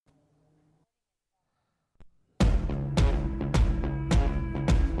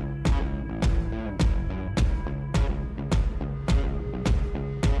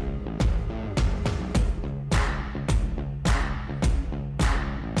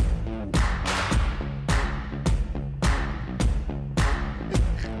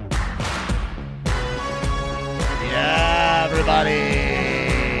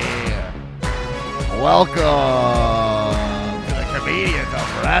Welcome to the Comedians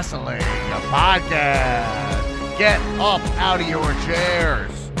of Wrestling podcast. Get up out of your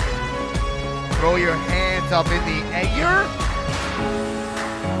chairs. Throw your hands up in the air.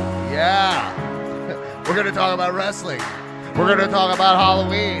 Yeah. We're going to talk about wrestling. We're going to talk about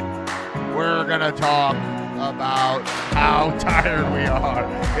Halloween. We're going to talk about how tired we are.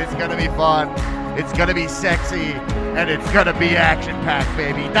 It's going to be fun. It's going to be sexy. And it's going to be action-packed,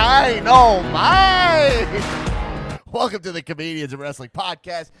 baby. Dynamite! Welcome to the Comedians of Wrestling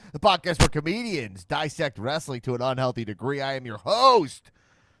podcast, the podcast where comedians dissect wrestling to an unhealthy degree. I am your host,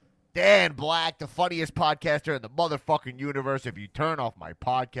 Dan Black, the funniest podcaster in the motherfucking universe. If you turn off my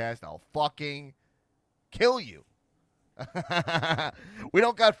podcast, I'll fucking kill you. We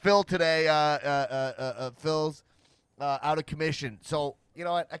don't got Phil today. Phil's out of commission. So, you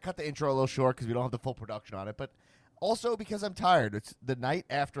know what? I cut the intro a little short because we don't have the full production on it, but also because I'm tired. It's the night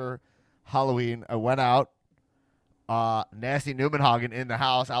after Halloween. I went out. Nasty Newmanhagen in the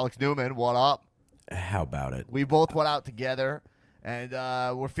house. Alex Newman, what up? How about it? We both went out together, and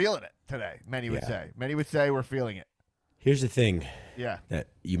we're feeling it today, many would say. Many would say we're feeling it. Here's the thing Yeah. that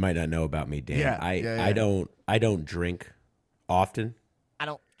you might not know about me, Dan. Yeah, I don't drink often. I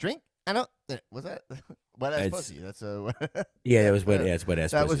don't drink. I don't. Was that? Wet ass pussy. That's a. Yeah, that was wet ass. Wet ass.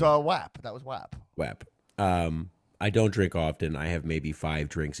 That pussy. was WAP. That was WAP. WAP. I don't drink often. I have maybe 5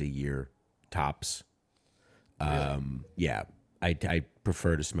 drinks a year, tops. Yeah, I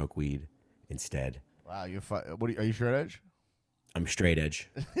prefer to smoke weed instead. Wow, you're are you straight edge? I'm straight edge.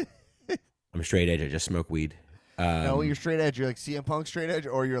 I'm straight edge. I just smoke weed. No, when you're straight edge, you're like CM Punk straight edge,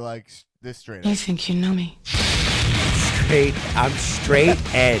 or you're like this straight I edge. think you know me. I'm straight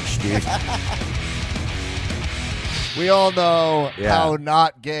edge, dude. We all know Yeah. how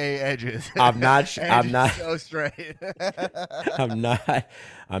not gay Edge is. I'm not. Edge I'm is not. so straight. I'm not.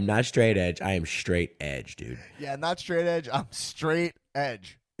 I'm not straight edge. I am straight edge, dude. Yeah, not straight edge. I'm straight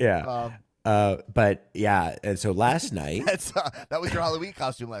edge. Yeah. But yeah, and so last night, That was your Halloween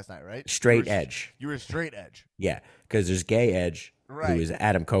costume last night, right? straight edge. You were straight edge. Yeah, because there's gay edge, Right. who is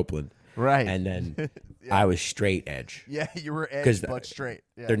Adam Copeland, Right. and then Yeah. I was straight edge. Yeah, you were edge, 'Cause but straight.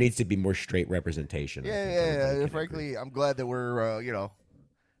 Yeah. There needs to be more straight representation. I Yeah, think yeah, everybody yeah. can Frankly, I'm glad that we're,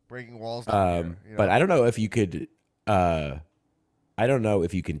 breaking walls down agree. here. But I don't know if you could. I don't know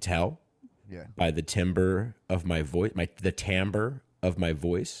if you can tell Yeah. by the timbre of my voice, the timbre of my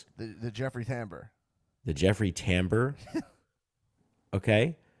voice, The Jeffrey Tambor. the Jeffrey timbre.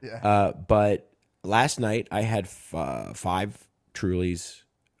 Okay. Yeah. But last night I had 5 Trulies,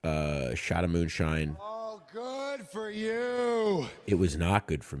 a shot of moonshine. Oh, good for you. It was not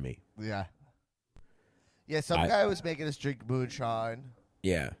good for me. Yeah. Yeah, some guy was making us drink moonshine.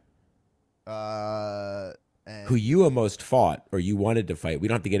 Yeah. And Who you almost fought or you wanted to fight. We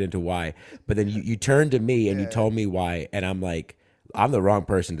don't have to get into why. But then you turned to me and you told me why. And I'm like, I'm the wrong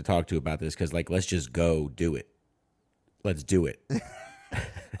person to talk to about this because, like, let's just go do it. Let's do it.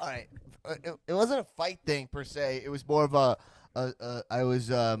 all right. It wasn't a fight thing per se. It was more of I was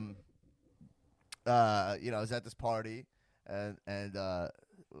I was at this party and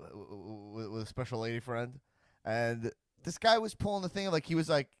with a special lady friend, and this guy was pulling the thing like he was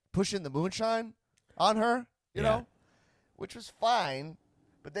like pushing the moonshine on her, you know, which was fine,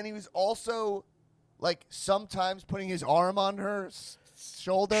 but then he was also like sometimes putting his arm on her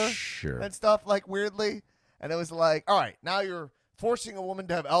shoulder Sure. and stuff like weirdly, and it was like, all right, now you're forcing a woman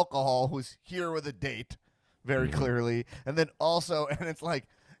to have alcohol who's here with a date, very clearly, and then also, and it's like,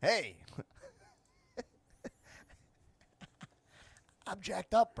 hey, I'm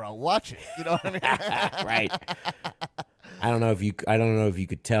jacked up, bro. Watch it. You know what I mean? Right. I don't know if you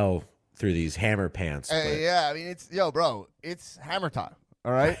could tell through these hammer pants. But Yeah, I mean, it's hammer time.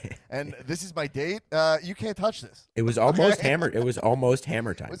 All right, and this is my date. You can't touch this. it was almost hammer. It was almost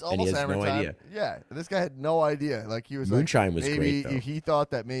hammer time. It was and he almost has hammer no time. idea. Yeah, and this guy had no idea. Like he was Moonshine like, was maybe great, though. he thought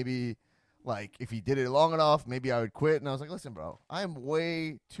that maybe, like, if he did it long enough, maybe I would quit. And I was like, listen, bro, I am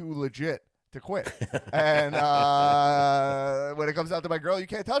way too legit to quit. And when it comes down to my girl, you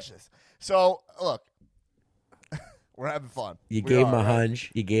can't touch this. So look, we're having fun. You We gave are, him a right?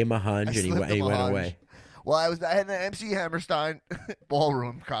 hunch. You gave him a hunch, and he slipped went him a went hunch. away. Well, I had an MC Hammerstein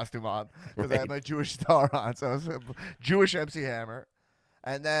ballroom costume on because I had my Jewish star on, so I was a Jewish MC Hammer.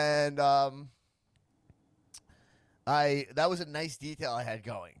 And then that was a nice detail I had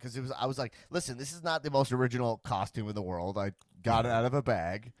going because I was like, listen, this is not the most original costume in the world. I got it out of a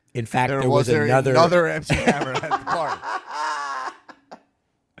bag. In fact, There there was another MC Hammer at the party.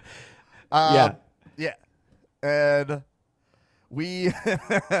 Yeah. Yeah. And we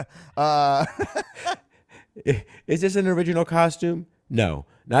Is this an original costume? No.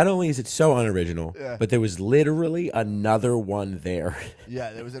 Not only is it so unoriginal, Yeah. but there was literally another one there.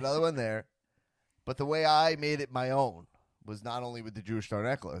 Yeah, there was another one there. But the way I made it my own was not only with the Jewish Star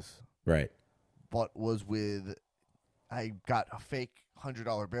necklace, Right. but was with I got a fake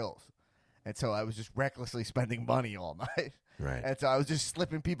 $100 bills. And so I was just recklessly spending money all night. Right. And so I was just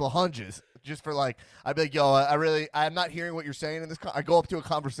slipping people hundreds just for like, I'd be like, yo, I'm not hearing what you're saying in this. I go up to a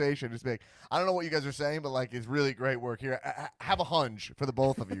conversation, just be like, I don't know what you guys are saying, but like, it's really great work here. Have a hunch for the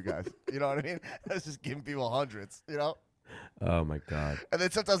both of you guys. You know what I mean? I was just giving people hundreds, you know? Oh my God. And then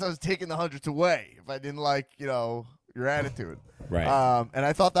sometimes I was taking the hundreds away if I didn't like, your attitude. Right. And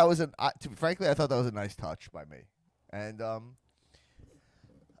I thought that was frankly, I thought that was a nice touch by me. And,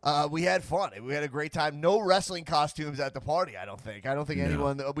 we had fun. We had a great time. No wrestling costumes at the party. I don't think No.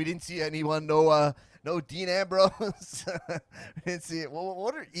 anyone. We didn't see anyone. No Dean Ambrose. We didn't see it.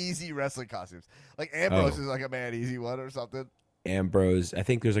 What are easy wrestling costumes? Like Ambrose is like a mad easy one or something. Ambrose. I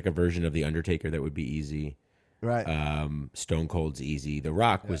think there's like a version of the Undertaker that would be easy. Right. Stone Cold's easy. The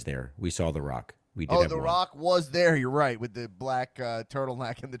Rock was there. We saw The Rock. We did. Oh, have The one. Rock was there. You're right, with the black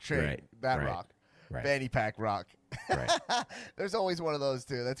turtleneck and the chain. Right, That right, Rock. right. Fanny pack Rock. Right. There's always one of those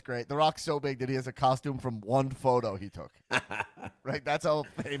too. That's great. The Rock's so big that he has a costume from one photo he took. Right. That's how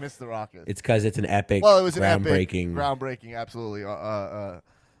famous The Rock is. It's because it's an epic, Well, it was groundbreaking. groundbreaking, absolutely,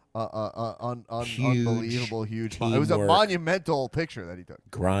 Huge unbelievable, huge. It was a teamwork. monumental picture that he took.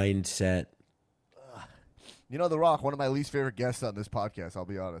 grind set. The Rock, one of my least favorite guests on this podcast. I'll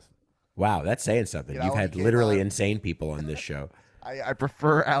be honest. Wow, that's saying something. You know, You've when had he came literally on- insane people on this show. I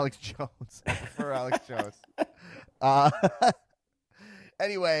prefer Alex Jones.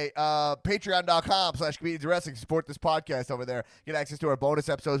 Anyway, patreon.com/comedians wrestling. Support this podcast over there. Get access to our bonus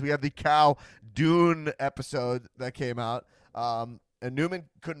episodes. We have the Cow Dune episode that came out. And Newman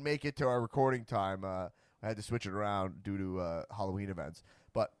couldn't make it to our recording time. I had to switch it around due to Halloween events.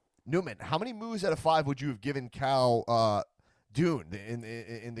 But Newman, how many moves out of 5 would you have given Cow Dune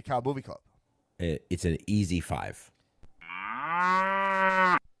in the Cow Movie Club? It's an easy 5.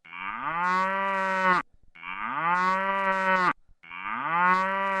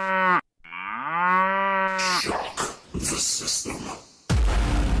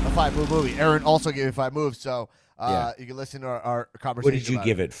 A 5-move movie. Aaron also gave it 5 moves, so Yeah. you can listen to our conversation. What did you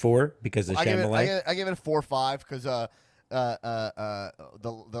give it? 4 because of I give Shyamalan? it a 4-5 because the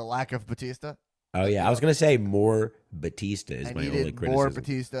lack of Batista. Oh yeah, I was gonna say more Batista is I my only needed criticism. more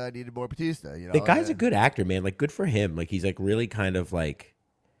Batista. I needed more Batista. The guy's a good actor, man. Like, good for him. Like, he's like really kind of like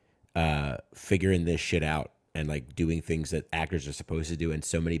figuring this shit out and like doing things that actors are supposed to do, and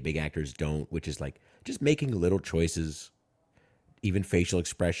so many big actors don't. Which is like just making little choices, even facial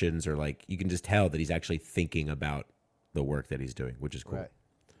expressions, or like you can just tell that he's actually thinking about the work that he's doing, which is cool. Right.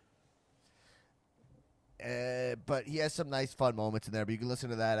 But he has some nice, fun moments in there. But you can listen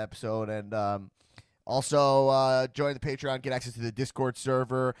to that episode and also join the Patreon, get access to the Discord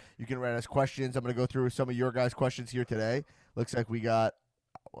server. You can write us questions. I'm going to go through some of your guys' questions here today. Looks like we got.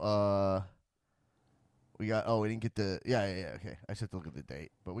 Oh, we didn't get the. Yeah. Okay, I just have to look at the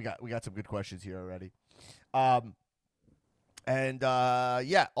date, but we got some good questions here already.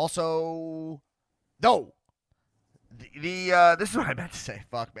 Also, no. This is what I meant to say.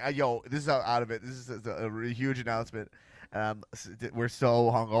 Fuck me, this is out of it. This is a really huge announcement. We're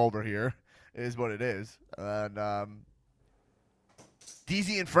so hungover here. It is what it is. And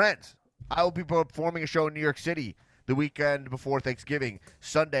DZ and Friends. I will be performing a show in New York City the weekend before Thanksgiving,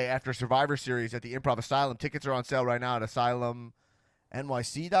 Sunday after Survivor Series at the Improv Asylum. Tickets are on sale right now at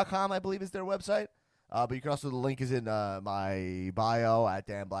asylumnyc.com, I believe is their website. But you can also, the link is in my bio at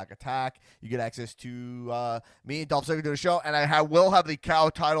Dan Black Attack. You get access to me and Dolph Ziggler doing a show, and I will have the Cow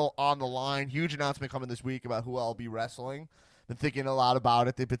title on the line. Huge announcement coming this week about who I'll be wrestling. Been thinking a lot about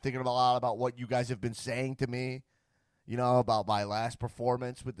it. They've been thinking a lot about what you guys have been saying to me, about my last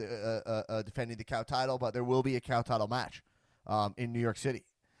performance with the defending the Cow title. But there will be a Cow title match in New York City,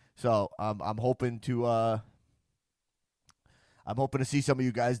 so I'm hoping to. I'm hoping to see some of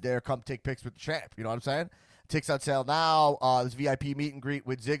you guys there. Come take pics with the champ. You know what I'm saying? Tickets on sale now. This VIP meet and greet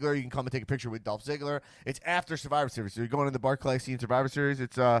with Ziggler. You can come and take a picture with Dolph Ziggler. It's after Survivor Series. So you're going to the Barclays Scene Survivor Series.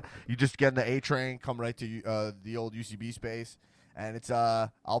 It's you just get in the A train, come right to the old UCB space, and it's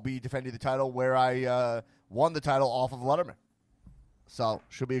I'll be defending the title where I won the title off of Letterman. So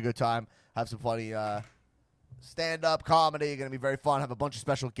should be a good time. Have some funny stand-up comedy. Going to be very fun. Have a bunch of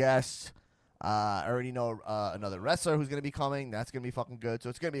special guests. I already know another wrestler who's going to be coming. That's going to be fucking good. So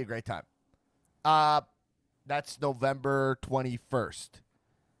it's going to be a great time. That's November 21st.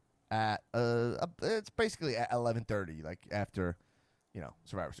 It's basically at 11:30, like after,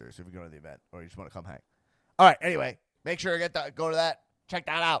 Survivor Series. If you're going to the event or you just want to come hang. All right. Anyway, make sure to go to that. Check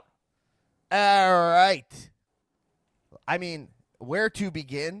that out. All right. I mean, where to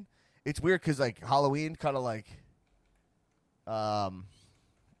begin? It's weird because like Halloween kind of like,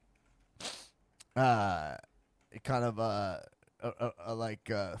 it kind of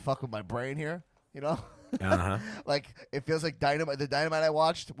fuck with my brain here. You know, like it feels like Dynamite. The Dynamite I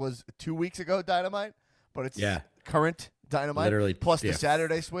watched was 2 weeks ago. Dynamite, but it's current Dynamite. Literally, plus the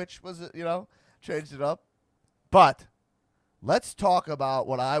Saturday switch was changed it up. But let's talk about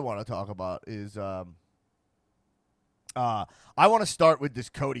what I want to talk about is I want to start with this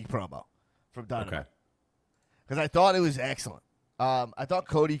Cody promo from Dynamite because I thought it was excellent. I thought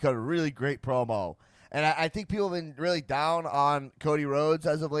Cody cut a really great promo, and I think people have been really down on Cody Rhodes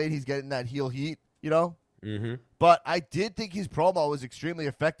as of late. He's getting that heel heat, Mm-hmm. But I did think his promo was extremely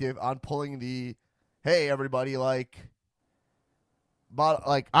effective on pulling the, hey, everybody, like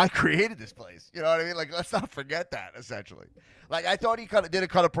I created this place. You know what I mean? Like, let's not forget that, essentially. Like, I thought he did a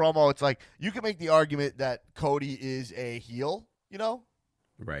cut of promo. It's like, you can make the argument that Cody is a heel,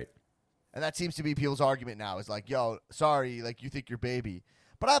 Right. And that seems to be people's argument now. Is like, yo, sorry, like, you think you're baby.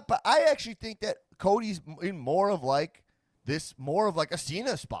 But I actually think that Cody's in more of like a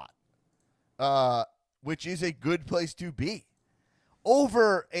Cena spot, which is a good place to be,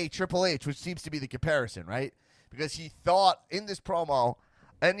 over a Triple H, which seems to be the comparison, right? Because he thought in this promo,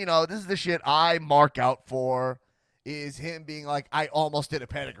 and, this is the shit I mark out for, is him being like, I almost did a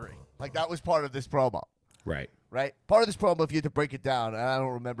pedigree. Like, that was part of this promo. Right. Right? Part of this promo, if you had to break it down, and I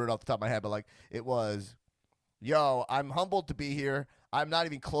don't remember it off the top of my head, but, like, it was, yo, I'm humbled to be here. I'm not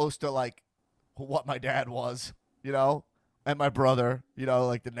even close to, like, what my dad was, and my brother,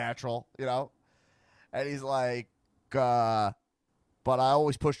 like the natural, And he's like, but I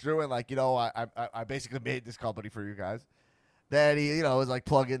always push through, and like, I basically made this company for you guys. Then he, is like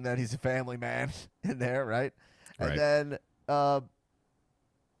plugging that he's a family man in there, right? And then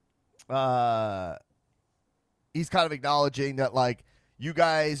he's kind of acknowledging that like you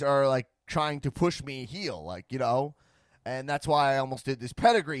guys are like trying to push me heel, like, and that's why I almost did this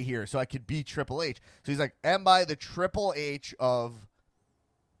pedigree here so I could beat Triple H. So he's like, am I the Triple H of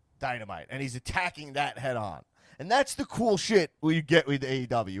Dynamite? And he's attacking that head on. And that's the cool shit you get with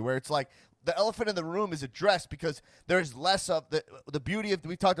AEW, where it's like the elephant in the room is addressed because there's less of the beauty of,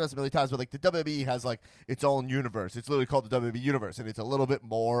 we've talked about this a million times, but like the WWE has like its own universe. It's literally called the WWE universe, and it's a little bit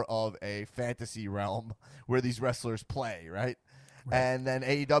more of a fantasy realm where these wrestlers play, right? And then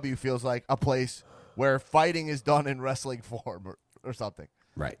AEW feels like a place where fighting is done in wrestling form or something.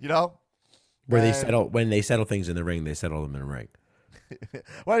 Right. Where when they settle things in the ring, they settle them in the ring.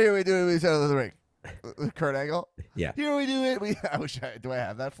 What do we do when we settle in the ring? Kurt Angle? Yeah. Here we do it. Do I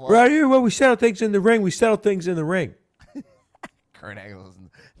have that flaw? Right here, when we settle things in the ring, we settle things in the ring. Kurt Angle has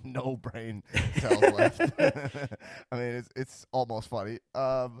no brain cells left. I mean, it's almost funny.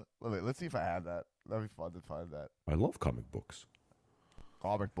 Let's see if I have that. That'd be fun to find that. I love comic books.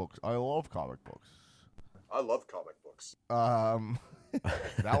 Comic books. I love comic books. I love comic books.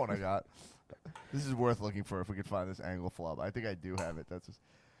 That one I got. This is worth looking for if we could find this Angle flub. I think I do have it. That's just.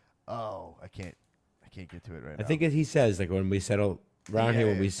 Oh, I can't get to it right now. I think he says like when we settle around here,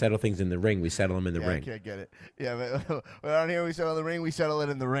 when we settle things in the ring, we settle them in the ring. I can't get it. Yeah, but around here we settle the ring, we settle it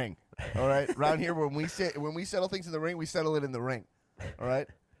in the ring. All right, around here when we settle things in the ring, we settle it in the ring. All right.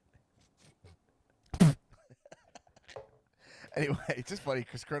 Anyway, it's just funny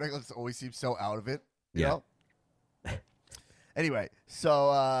because Kurt Angle just always seems so out of it. You know? Anyway,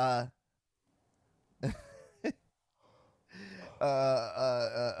 so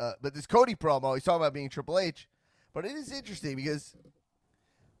but this Cody promo, he's talking about being Triple H, but it is interesting because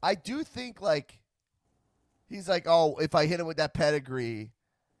I do think like he's like, oh, if I hit him with that pedigree,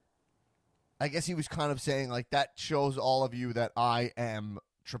 I guess he was kind of saying like that shows all of you that I am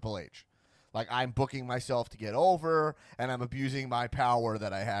Triple H. Like, I'm booking myself to get over, and I'm abusing my power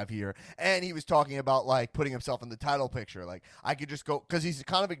that I have here. And he was talking about, like, putting himself in the title picture. Like, I could just go – because he's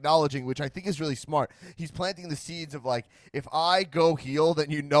kind of acknowledging, which I think is really smart. He's planting the seeds of, like, if I go heel, then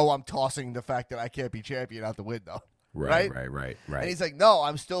you know I'm tossing the fact that I can't be champion out the window. Right. And he's like, no,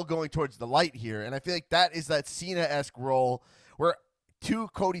 I'm still going towards the light here. And I feel like that is that Cena-esque role where, to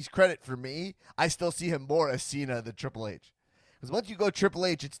Cody's credit for me, I still see him more as Cena than Triple H. Because once you go Triple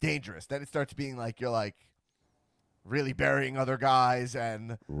H, it's dangerous. Then it starts being like you're like really burying other guys,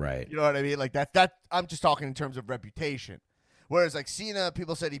 and you know what I mean. Like that. I'm just talking in terms of reputation. Whereas like Cena,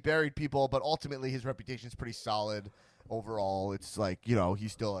 people said he buried people, but ultimately his reputation is pretty solid overall. It's like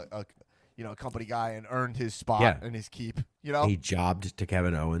he's still a company guy and earned his spot and his keep. He jobbed to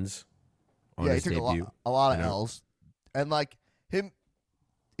Kevin Owens on his he took debut. a lot of L's, and like him.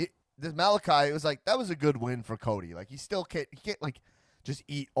 This Malachi, it was like that was a good win for Cody. Like he can't like just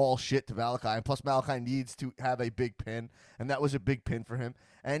eat all shit to Malachi. And plus, Malachi needs to have a big pin, and that was a big pin for him.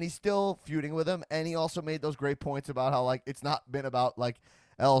 And he's still feuding with him. And he also made those great points about how like it's not been about like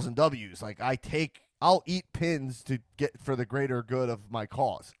L's and W's. Like I'll eat pins to get for the greater good of my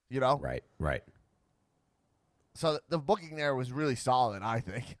cause. You know? Right. Right. So the booking there was really solid. I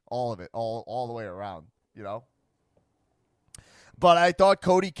think all of it, all the way around. You know? But I thought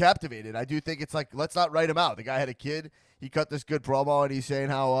Cody captivated. I do think it's like, let's not write him out. The guy had a kid. He cut this good promo, and he's saying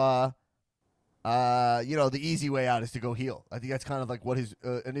how, the easy way out is to go heel. I think that's kind of like what his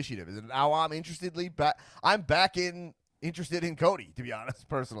initiative is. And now I'm interested in Cody, to be honest,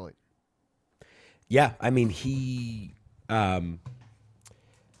 personally. Yeah, I mean, I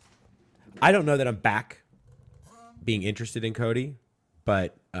don't know that I'm back being interested in Cody,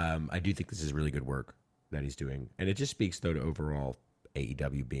 but I do think this is really good work that he's doing. And it just speaks, though, to overall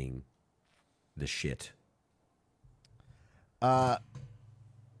AEW being the shit. Yeah,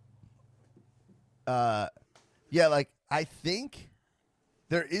 like, I think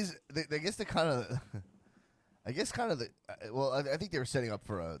there is, I guess I think they were setting up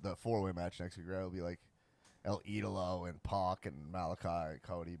for the 4-way match next week, right? It'll be like El Idolo and Pac and Malachi and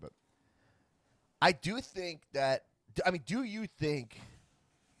Cody, but I do think that, do you think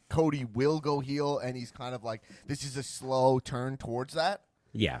Cody will go heel and he's kind of like, this is a slow turn towards that?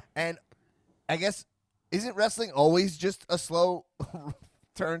 Yeah. And I guess, isn't wrestling always just a slow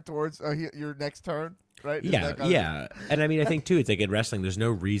turn towards your next turn? Right? Yeah. And I mean, I think too, it's like in wrestling, there's no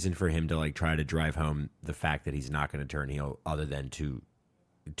reason for him to like try to drive home the fact that he's not going to turn heel other than to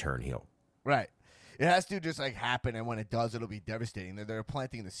turn heel. Right. It has to just like happen, and when it does, it'll be devastating. They're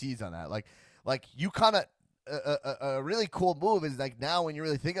planting the seeds on that. Like you kind of a really cool move is like now when you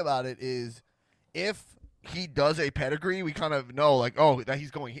really think about it is if he does a pedigree, we kind of know like that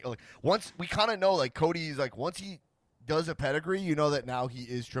he's going heel. Like once we kind of know like Cody's like once he does a pedigree, you know that now he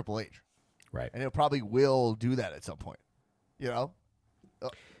is Triple H. Right. And it probably will do that at some point, you know?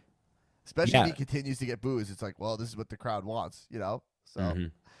 Especially if he continues to get boos. It's like, well, this is what the crowd wants, you know? So,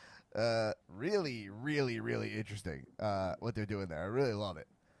 really, really, really interesting what they're doing there. I really love it.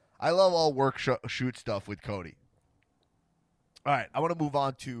 I love all work shoot stuff with Cody. All right, I want to move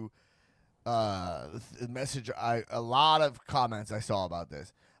on to the message. A lot of comments I saw about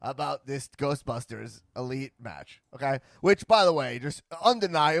this Ghostbusters Elite match, okay? Which, by the way, just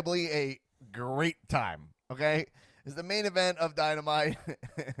undeniably a great time, okay? It's the main event of Dynamite.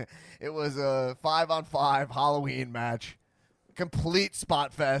 It was a 5-on-5 Halloween match. Complete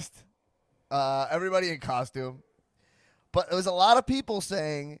spot fest. Everybody in costume. But it was a lot of people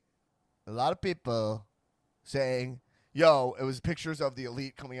saying, yo, it was pictures of the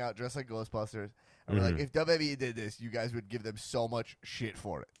Elite coming out dressed like Ghostbusters. And we're like, if WWE did this, you guys would give them so much shit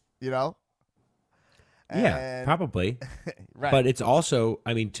for it, you know? Yeah, probably. Right. But it's also,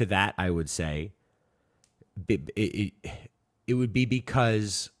 I mean, to that, I would say it would be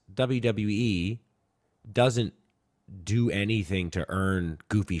because WWE doesn't do anything to earn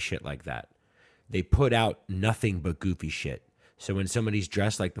goofy shit like that. They put out nothing but goofy shit. So when somebody's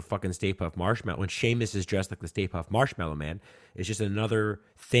dressed like the fucking Stay Puft Marshmallow, when Sheamus is dressed like the Stay Puft Marshmallow Man, it's just another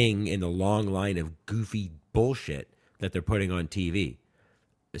thing in the long line of goofy bullshit that they're putting on TV.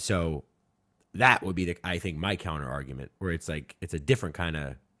 So that would be, I think, my counter argument, where it's like it's a different kind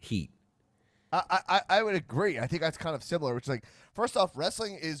of heat. I would agree. I think that's kind of similar. Which is like, first off,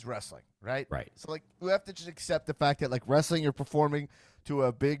 wrestling is wrestling, right? Right. So like, we have to just accept the fact that like wrestling, you're performing to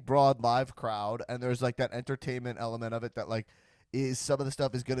a big, broad, live crowd, and there's like that entertainment element of it that like is some of the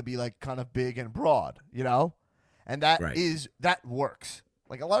stuff is going to be like kind of big and broad, you know, and that that works.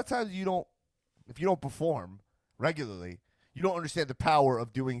 Like a lot of times if you don't perform regularly, you don't understand the power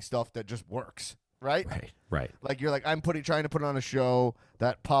of doing stuff that just works, right? Right. Like you're like, I'm trying to put on a show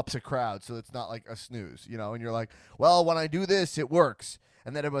that pops a crowd, so it's not like a snooze, you know. And you're like, well, when I do this, it works.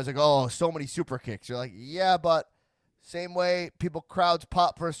 And then everybody's like, oh, so many super kicks. You're like, yeah, but same way crowds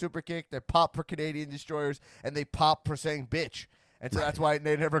pop for a super kick, they pop for Canadian Destroyers, and they pop for saying bitch. And so that's why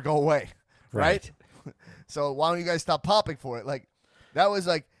they never go away, right? So why don't you guys stop popping for it? Like that was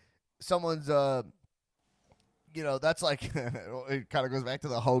like someone's. That's like it kind of goes back to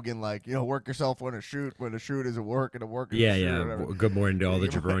the Hogan, like, work yourself when a shoot is a work and a work is a shoot. Yeah. Good morning to all the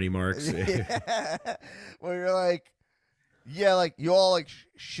jabroni marks. Yeah. Well, you're like, yeah, like you all like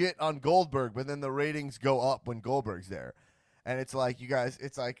shit on Goldberg, but then the ratings go up when Goldberg's there, and it's like you guys,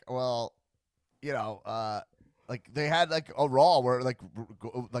 it's like, well, like they had like a Raw where like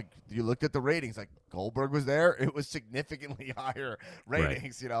you looked at the ratings, like Goldberg was there, it was significantly higher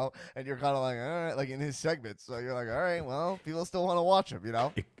ratings, and you're kind of like, all right, like in his segments, so you're like, all right, well, people still want to watch him,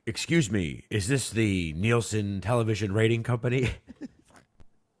 Excuse me, is this the Nielsen Television Rating Company?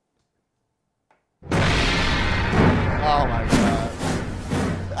 Oh my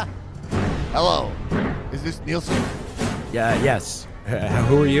god. Hello. Is this Nielsen? Yeah. Yes.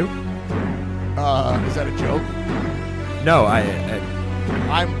 Who are you? Is that a joke? No.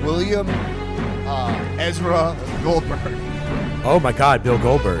 I'm William Ezra Goldberg. Oh my God, Bill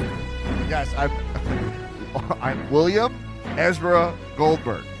Goldberg. Yes, I'm William Ezra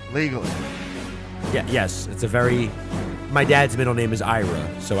Goldberg, legally. Yeah. Yes. It's a very. My dad's middle name is Ira,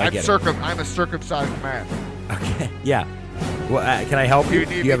 so I get it. I'm a circumcised man. Okay. Yeah. Well, can I help you? You need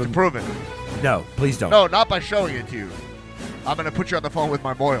Do you me have to prove it. No, please don't. No, not by showing it to you. I'm going to put you on the phone with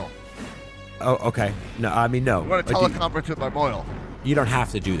my Moyle. Oh, okay. No, I mean no. You want a teleconference with my Moyle? You don't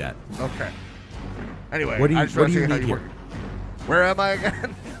have to do that. Okay. Anyway, What do you- I just what want do to you see how need you here? work. Where am I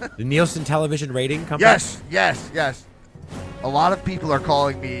again? The Nielsen Television Rating Company. Yes. A lot of people are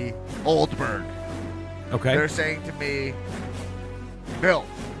calling me Oldberg. Okay. They're saying to me, Bill,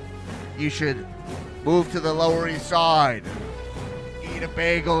 you should move to the Lower East Side, eat a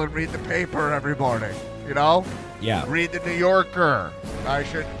bagel and read the paper every morning. You know? Yeah. Read the New Yorker. I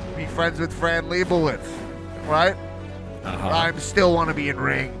should be friends with Fran Lebowitz. Right? Uh-huh. I still want to be in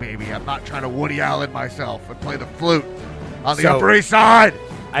ring, baby. I'm not trying to Woody Allen myself and play the flute on the So- Upper East Side.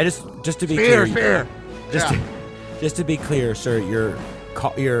 I just to be Spear. clear. Yeah. Just to be clear, sir,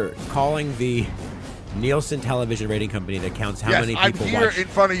 you're calling the Nielsen Television Rating Company that counts how Yes, many I'm people here watch in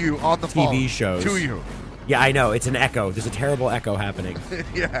front of you on the phone. TV shows. To you. Yeah, I know. It's an echo. There's a terrible echo happening.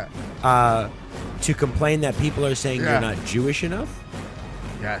 Yeah. To complain that people are saying Yeah. you're not Jewish enough?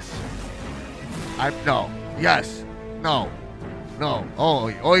 Yes. No. Yes. No.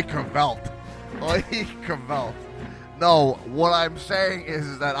 Oh, oi kavelt. Oi kavelt. No, what I'm saying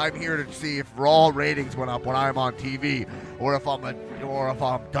is that I'm here to see if Raw ratings went up when I'm on TV, or if I'm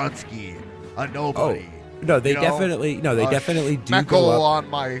Dunsky, a nobody. Oh, no, they You know, definitely do Schmeckle go up. on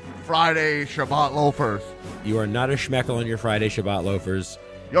my Friday Shabbat loafers. You are not a schmeckle on your Friday Shabbat loafers.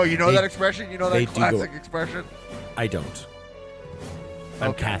 Yo, you know They- that expression? You know they that do go- classic expression? I don't. I'm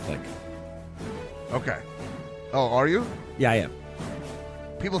Okay. Catholic. Okay. Oh, are you? Yeah, I am.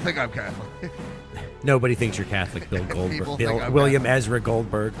 People think I'm Catholic. Nobody thinks you're Catholic, Bill People Goldberg. think I'm William Ezra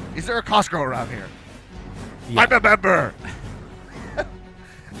Goldberg. Is there a Costco around here? Yeah. I'm a member.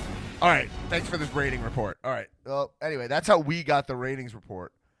 All right. Thanks for this rating report. All right. Well, anyway, that's how we got the ratings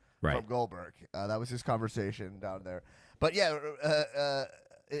report Right. from Goldberg. That was his conversation down there. But yeah,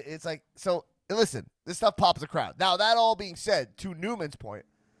 it's like, so listen, this stuff pops a crowd. Now, that all being said, to Newman's point,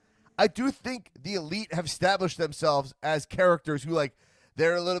 I do think the Elite have established themselves as characters who, like,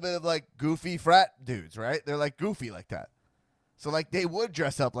 they're a little bit of, like, goofy frat dudes, right? They're, like, goofy like that. So, like, they would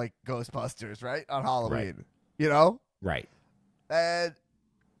dress up like Ghostbusters, right, on Halloween. Right. You know? Right. And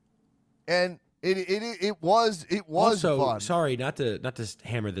it was Also, fun. sorry, not to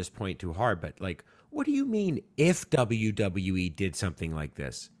hammer this point too hard, but like, what do you mean if WWE did something like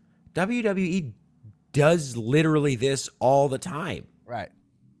this? WWE does literally this all the time. Right.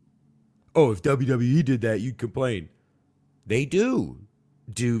 Oh, if WWE did that, you'd complain. They do.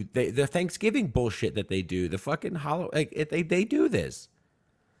 The Thanksgiving bullshit that they do, the fucking they do this.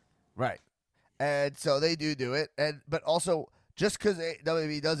 Right. And so they do it, but also just because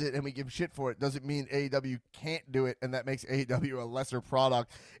WWE does it and we give shit for it doesn't mean AEW can't do it, and that makes AEW a lesser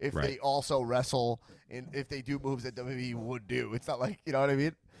product if Right. they also wrestle and if they do moves that WWE would do. It's not like, you know what I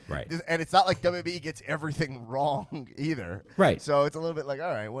mean? Right. And it's not like WWE gets everything wrong either. Right. So it's a little bit like,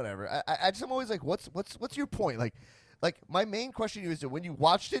 all right, whatever. I'm always like, what's your point? Like my main question to you is, when you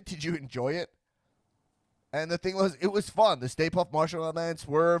watched it, did you enjoy it? And the thing was, it was fun. The Stay Puft Marshall Man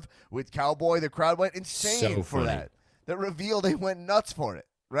swerve with Cowboy, the crowd went insane So for funny. that. The reveal, they went nuts for it,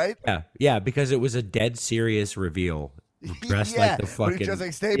 right? Yeah, because it was a dead serious reveal. Dressed Yeah, like the but fucking he just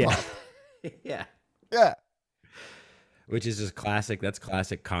like Stay yeah. Puft. Yeah. Yeah. Which is just classic. That's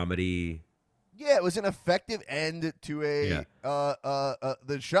classic comedy. Yeah, it was an effective end to the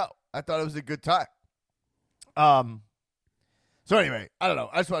show. I thought it was a good time. So anyway, I don't know.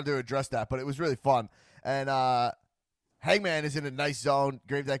 I just wanted to address that, but it was really fun. And Hangman is in a nice zone.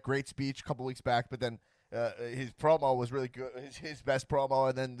 Gave that great speech a couple weeks back, but then his promo was really good. His best promo,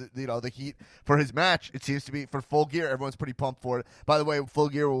 and then the heat for his match. It seems to be for Full Gear. Everyone's pretty pumped for it. By the way, Full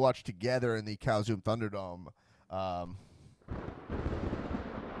Gear we'll watch together in the Calzoom Thunderdome.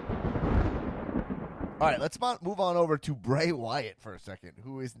 All right, let's move on over to Bray Wyatt for a second,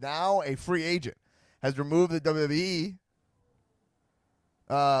 who is now a free agent. Has removed the WWE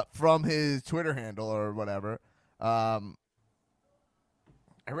from his Twitter handle or whatever. I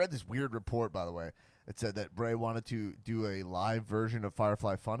read this weird report, by the way. It said that Bray wanted to do a live version of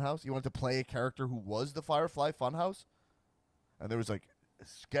Firefly Funhouse. He wanted to play a character who was the Firefly Funhouse. And there was, like,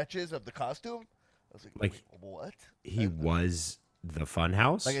 sketches of the costume. I was Like, wait, what? he was the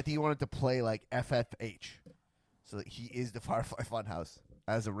Funhouse. Like I think he wanted to play like FFH, so that he is the Firefly Funhouse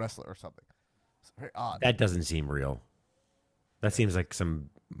as a wrestler or something. It's very odd. That doesn't seem real. That seems like some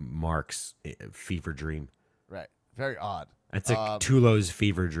Mark's fever dream. Right. Very odd. That's like Tulo's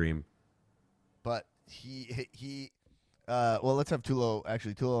fever dream. But he well, let's have Tulo.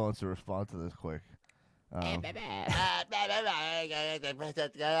 Actually, Tulo wants to respond to this quick. What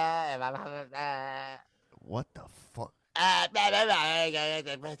the fuck?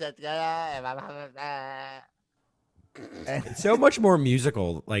 It's so much more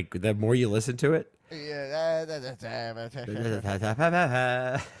musical. Like the more you listen to it. Do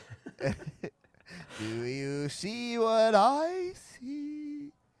you see what I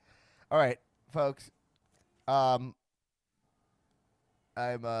see? All right, folks. I'm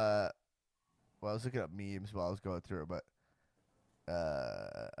well, I was looking up memes while I was going through it, but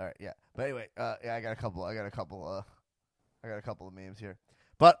all right, yeah. But anyway, yeah, I got a couple of memes here.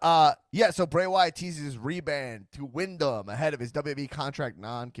 But yeah, so Bray Wyatt teases his reband to Wyndham ahead of his WWE contract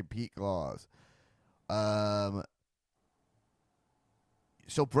non-compete clause. So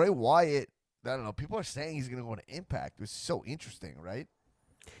Bray Wyatt, I don't know. People are saying he's going to go to Impact. It was so interesting, right?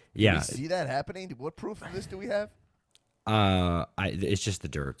 Yeah. Do we see that happening? What proof of this do we have? It's just the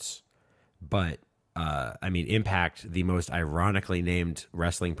dirts, but I mean, Impact, the most ironically named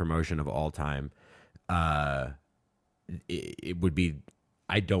wrestling promotion of all time. It would be,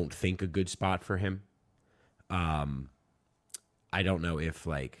 I don't think, a good spot for him. I don't know if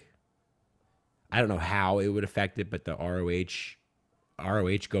I don't know how it would affect it, but the ROH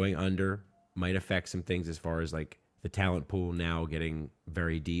going under might affect some things as far as like the talent pool now getting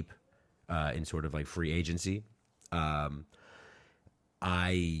very deep in sort of like free agency. I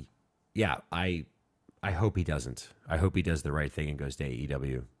hope he doesn't. I hope he does the right thing and goes to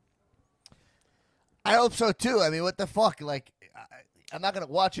AEW. I hope so too. I mean, what the fuck? Like, I'm not gonna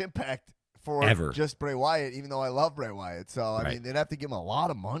watch Impact for Ever. just Bray Wyatt, even though I love Bray Wyatt. So I Right. mean, they'd have to give him a lot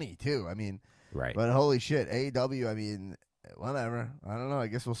of money too. I mean, Right. But holy shit, AEW. I mean, whatever. I don't know. I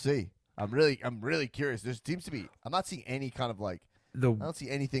guess we'll see. I'm really curious. There seems to be. I'm not seeing any kind of like. I don't see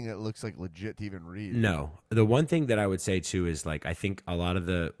anything that looks like legit to even read. No. The one thing that I would say too is like I think one of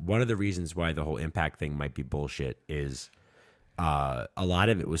the reasons why the whole Impact thing might be bullshit is a lot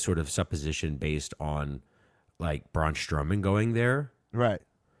of it was sort of supposition based on like Braun Strowman going there, Right.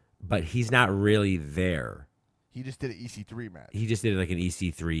 but he's not really there. He just did an EC3 match. He just did like an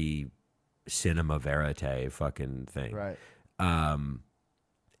EC3 Cinema Verite fucking thing. Right.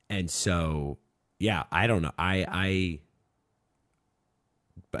 And so, yeah, I don't know. I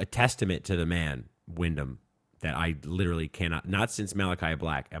a testament to the man, Wyndham, that I literally cannot, not since Malachi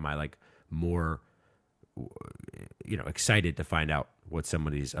Black am I like more, excited to find out what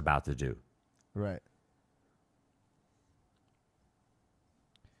somebody's about to do. Right.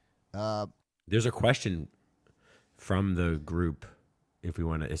 There's a question from the group. If we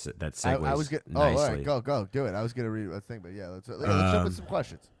want to, that segues I was gonna. nicely. Oh, all right, go, do it. I was gonna read a thing, but yeah, let's jump with some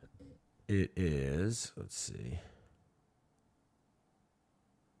questions. It is. Let's see.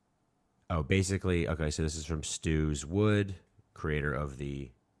 Oh, basically, okay. So this is from Stu's Wood, creator of the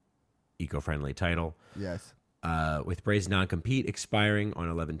eco-friendly title. Yes. With Bray's non-compete expiring on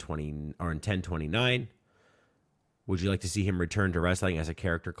 11/20 or on 10/29, would you like to see him return to wrestling as a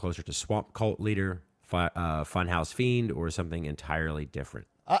character closer to Swamp Cult leader, Funhouse Fiend, or something entirely different?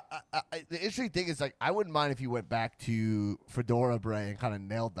 The interesting thing is, like, I wouldn't mind if he went back to Fedora Bray and kind of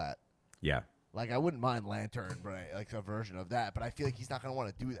nailed that. Yeah. Like, I wouldn't mind Lantern Bray, like a version of that, but I feel like he's not going to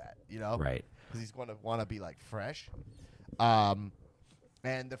want to do that, Right. Because he's going to want to be like fresh. And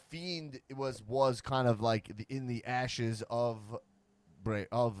the Fiend was kind of like in the ashes of Bray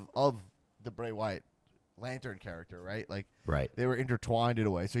of the Bray Wyatt Lantern character, right? Like, Right. they were intertwined in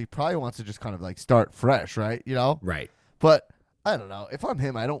a way, so he probably wants to just kind of like start fresh, right? Right. But I don't know. If I'm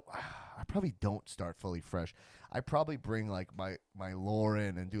him, I probably don't start fully fresh. I probably bring like my lore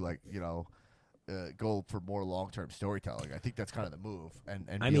in and do like go for more long-term storytelling. I think that's kind of the move, and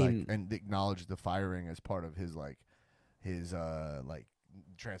and acknowledge the firing as part of his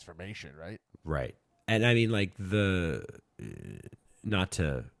transformation, right? Right. And I mean, like not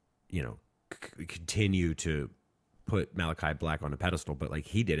to continue to put Malachi Black on a pedestal, but like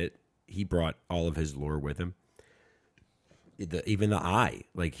he did it. He brought all of his lore with him. Even the eye,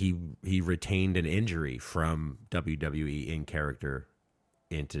 like he retained an injury from WWE in character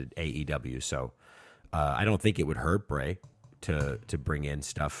into AEW. So I don't think it would hurt Bray to bring in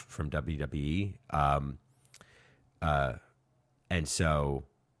stuff from WWE. And so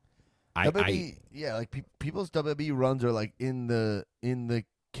WWE, people's WWE runs are like in the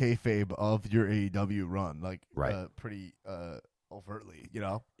kayfabe of your AEW run, like Right. pretty overtly, you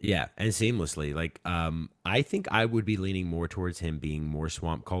know. Yeah, and seamlessly. Like, I think I would be leaning more towards him being more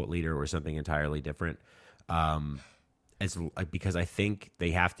Swamp Cult leader or something entirely different. Because I think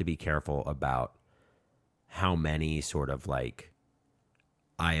they have to be careful about how many sort of like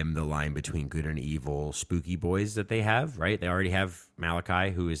I am the line between good and evil spooky boys that they have, right? They already have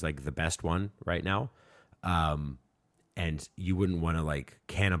Malachi, who is like the best one right now. And you wouldn't want to like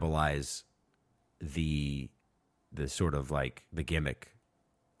cannibalize the sort of like the gimmick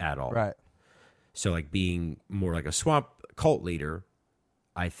at all. Right. So like being more like a Swamp Cult leader,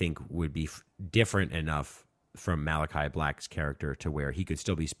 I think would be different enough from Malachi Black's character to where he could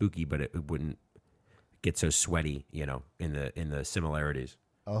still be spooky, but it wouldn't get so sweaty, you know, in the similarities.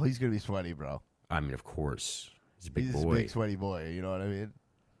 Oh, he's gonna be sweaty, bro. I mean, of course, he's a big He's boy. a big sweaty boy. You know what I mean?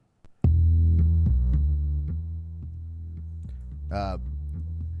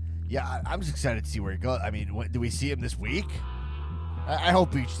 Yeah, I'm just excited to see where he goes. I mean, do we see him this week? I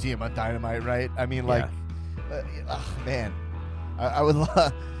hope we see him on Dynamite, right? I mean, like, man, I would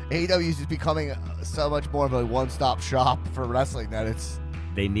love. AEW is just becoming so much more of a one-stop shop for wrestling that it's.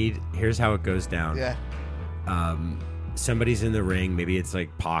 They need. Here's how it goes down. Yeah. Somebody's in the ring. Maybe it's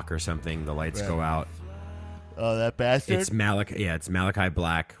like Pac or something. The lights go out. Oh, that bastard. It's Malachi. Yeah, it's Malachi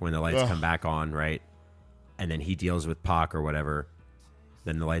Black when the lights come back on, right? And then he deals with Pac or whatever.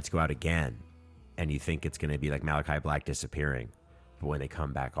 Then the lights go out again, and you think it's going to be like Malachi Black disappearing, but when they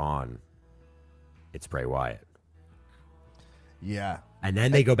come back on, it's Bray Wyatt. Yeah. And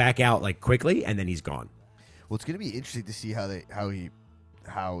then they go back out like quickly, and then he's gone. Well, it's going to be interesting to see how they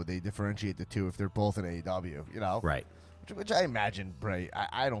differentiate the two if they're both in AEW. You know, Right. Which I imagine Bray.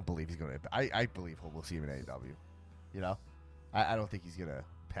 I don't believe he's going to. I believe we'll see him in AEW. You know, I don't think he's going to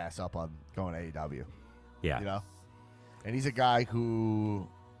pass up on going to AEW. Yeah. You know, and he's a guy who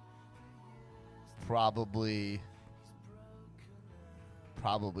probably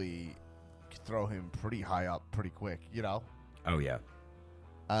could throw him pretty high up pretty quick. You know. Oh yeah.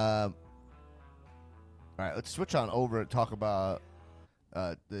 All right, let's switch on over and talk about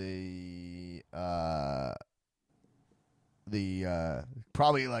the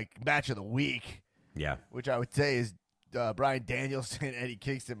probably like match of the week, Yeah. which I would say is Bryan Danielson Eddie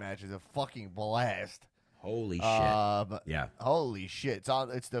Kingston match is a fucking blast. Holy shit. Yeah. Holy shit!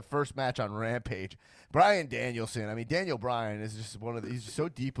 It's the first match on Rampage. Bryan Danielson. I mean, Daniel Bryan is just he's so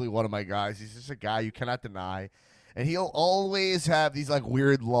deeply one of my guys. He's just a guy you cannot deny. And he'll always have these like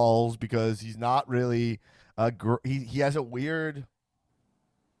weird lulls because he's not really he has a weird.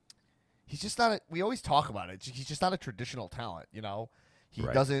 He's just not. We always talk about it. He's just not a traditional talent. You know, he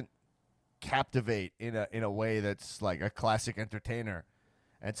Right. doesn't captivate in a way that's like a classic entertainer.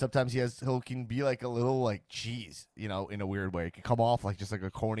 And sometimes he can be like a little like cheese, you know, in a weird way. It can come off like just like a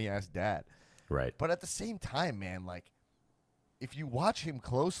corny ass dad. Right. But at the same time, man, like if you watch him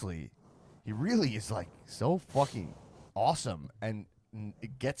closely, he really is like so fucking awesome and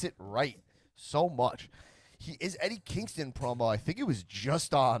it gets it right so much. His Eddie Kingston promo, I think it was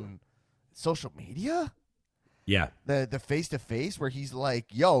just on social media. Yeah. The face to face where he's like,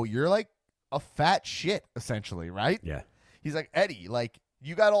 "Yo, you're like a fat shit," essentially, right? Yeah. He's like, "Eddie, like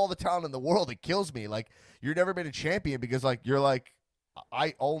you got all the talent in the world. It kills me. Like you've never been a champion because like you're like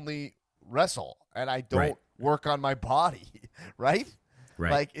I only wrestle and I don't Right. work on my body, right?"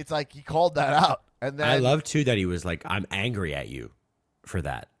 Right. Like it's like he called that out, and then I love too that he was like, "I'm angry at you for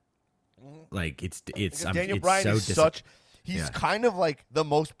that." Like it's Daniel it's Bryan so is such. He's Yeah. kind of like the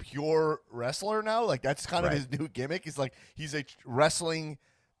most pure wrestler now. Like that's kind of Right. his new gimmick. He's like he's a wrestling.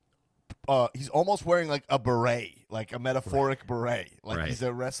 He's almost wearing like a beret, like a metaphoric beret. Like Right. he's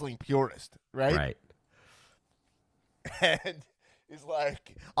a wrestling purist, right? right. And he's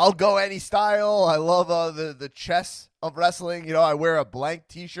like, I'll go any style. I love the chess of wrestling. You know, I wear a blank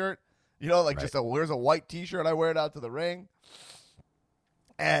T-shirt. You know, like Right. where's a white T-shirt. I wear it out to the ring.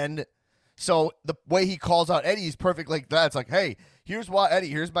 And so the way he calls out Eddie is perfect like that. It's like, hey, here's why, Eddie,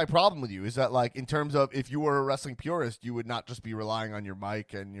 here's my problem with you. Is that like in terms of if you were a wrestling purist, you would not just be relying on your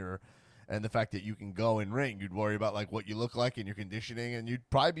mic and the fact that you can go in ring. You'd worry about like what you look like and your conditioning, and you'd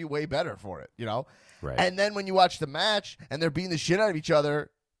probably be way better for it, you know? Right. And then when you watch the match and they're beating the shit out of each other,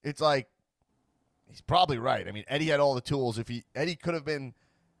 it's like he's probably right. I mean, Eddie had all the tools. Eddie could have been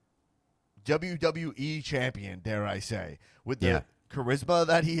WWE champion, dare I say, with the charisma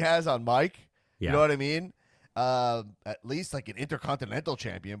that he has on mic. Yeah. You know what I mean? At least like an intercontinental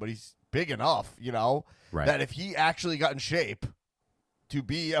champion, but he's big enough, you know, Right. that if he actually got in shape to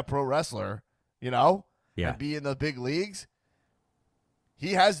be a pro wrestler, you know, Yeah. and be in the big leagues,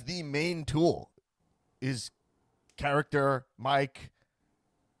 he has the main tool is character, mic,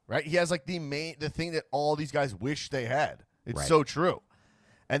 right? He has like the thing that all these guys wish they had. It's Right. so true.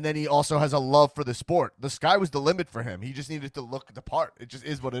 And then he also has a love for the sport. The sky was the limit for him. He just needed to look the part. It just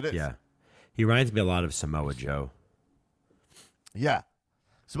is what it is. Yeah. He reminds me a lot of Samoa Joe. Yeah.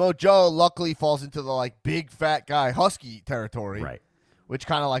 Samoa Joe luckily falls into the like big fat guy husky territory. Right. Which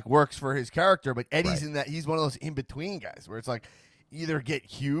kind of like works for his character, but Eddie's Right. in that he's one of those in between guys where it's like either get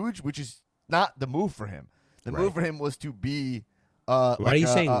huge, which is not the move for him. The Right. move for him was to be Why like are you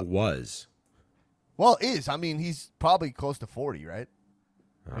saying was? well, is. I mean, he's probably close to 40, right?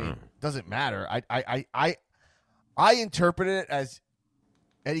 I mean, doesn't matter. I interpreted it as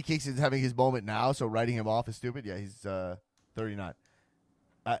Eddie Kingston's having his moment now, so writing him off is stupid. Yeah, he's 39.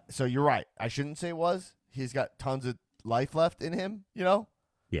 So you're right. I shouldn't say was. He's got tons of life left in him, you know?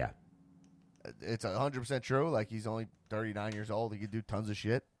 Yeah. It's 100% true. Like, he's only 39 years old. He could do tons of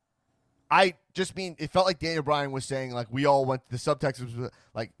shit. I just mean, it felt like Daniel Bryan was saying, like, we all went, the subtext was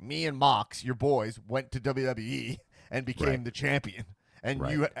like, me and Mox, your boys, went to WWE and became Right. the champion. And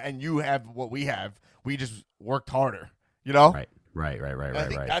Right. you have what we have. We just worked harder, you know? Right. I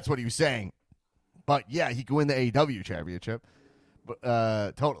think that's what he was saying. But yeah, he could win the AEW championship.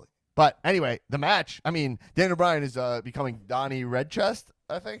 But totally. But anyway, the match. I mean, Daniel Bryan is becoming Donnie Redchest,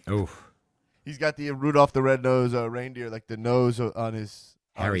 I think. Oof. He's got the Rudolph the Red-Nosed Reindeer, like the nose on his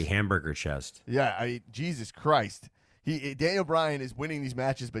Harry Hamburger chest. Yeah, Jesus Christ. Daniel Bryan is winning these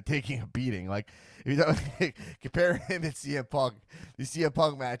matches but taking a beating. Like, if you don't, compare him and CM Punk. These CM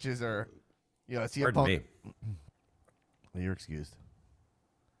Punk matches are, CM Pardon Punk. me. You're excused.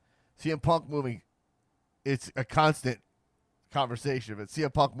 CM Punk moving, it's a constant conversation, but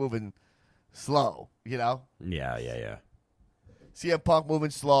CM Punk moving slow, you know? Yeah. CM Punk moving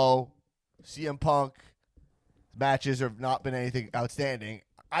slow. CM Punk matches have not been anything outstanding.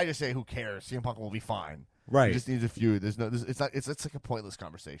 I just say, who cares? CM Punk will be fine. Right. He just needs a few. It's like a pointless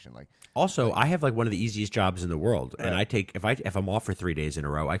conversation. Like, Also, I have like one of the easiest jobs in the world, and Right. I take if I'm off for 3 days in a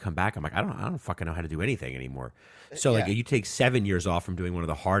row, I come back. I'm like, I don't fucking know how to do anything anymore. So like, Yeah. you take 7 years off from doing one of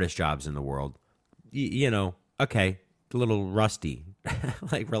the hardest jobs in the world. Okay, a little rusty.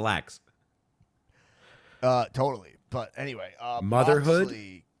 Like, relax. totally. But anyway, Motherhood?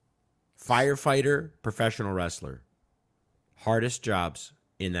 Moxley- Firefighter, professional wrestler. Hardest jobs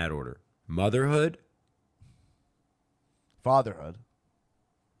in that order: motherhood, fatherhood.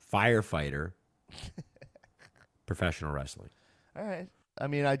 firefighter, professional wrestling. All right. I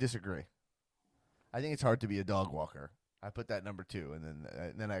mean, I disagree. I think it's hard to be a dog walker. I put that number 2, and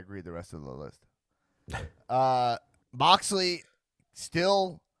then I agree with the rest of the list. Moxley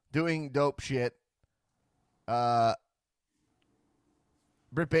still doing dope shit.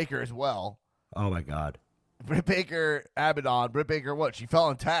 Britt Baker as well. Oh my god! Britt Baker, Abaddon. Britt Baker, what? She fell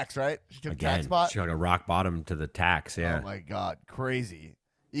on tax, right? She took tax Again, spot. she got a rock bottom to the tax. Yeah, Oh my god, crazy.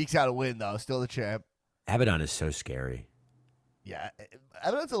 Ekes out a win though. Still the champ. Abaddon is so scary. Yeah,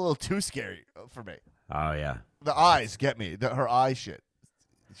 Abaddon's a little too scary for me. Oh yeah. The eyes get me. Her eye shit.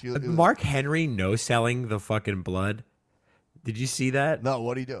 It was- Mark Henry no selling the fucking blood. Did you see that? No,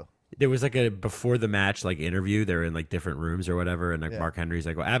 what do you do? There was like a before the match like interview. They're in like different rooms or whatever, and like Yeah. Mark Henry's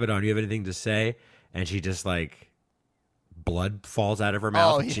like, "Well, Abaddon, you have anything to say?" And she just like blood falls out of her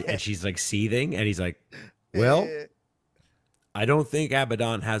mouth, Oh, and, yeah. and she's like seething, and he's like, "Well, I don't think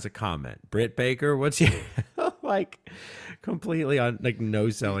Abaddon has a comment." Britt Baker, what's your like completely on like no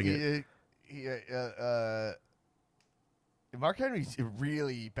selling it? Mark Henry's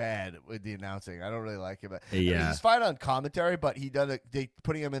really bad with the announcing. I don't really like him. I mean, Yeah. he's fine on commentary, but they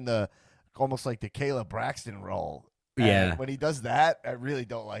putting him in the almost like the Caleb Braxton role. And Yeah. when he does that, I really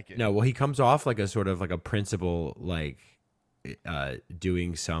don't like it. No, well, he comes off like a sort of like a principal, like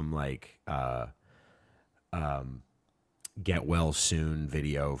doing some like get well soon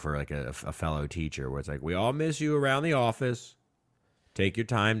video for like a fellow teacher, where it's like, we all miss you around the office. Take your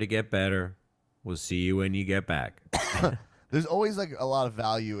time to get better. We'll see you when you get back. There's always like a lot of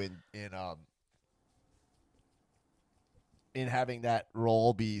value in having that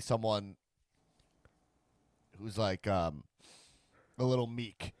role be someone who's like a little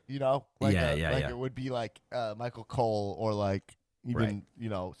meek, you know? Like Yeah. It would be like Michael Cole or like even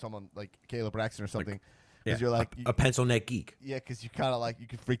Right. someone like Caleb Braxton or something. Yeah, Because you're like a pencil neck geek. yeah, because you kind of like you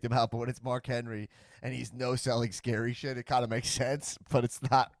can freak them out, but when it's Mark Henry and he's no selling scary shit, it kind of makes sense, but it's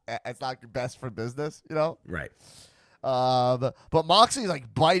not best for business, you know. Right. But Moxley's like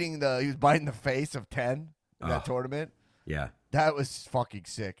he was biting the face of 10 in that Oh. tournament. Yeah. That was fucking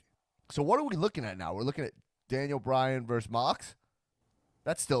sick. So what are we looking at now? We're looking at Daniel Bryan versus Mox.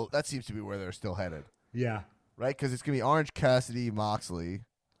 That seems to be where they're still headed, Yeah. right? Because it's gonna be Orange Cassidy, Moxley.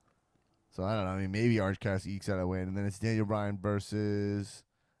 So I don't know. I mean, maybe Orange Cassidy ekes out a win, and then it's Daniel Bryan versus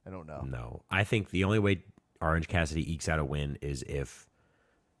I don't know. No, I think the only way Orange Cassidy ekes out a win is if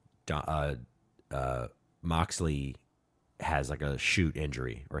Moxley has like a shoot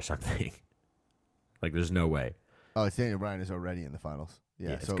injury or something. Like, there's no way. Oh, Daniel Bryan is already in the finals.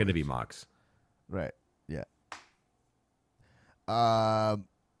 Yeah, It's going to be Mox. Right. Yeah.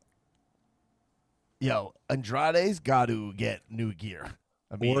 Yo, Andrade's got to get new gear.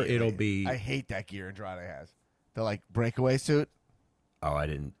 Or it'll be. I hate that gear Andrade has. The like breakaway suit. Oh, I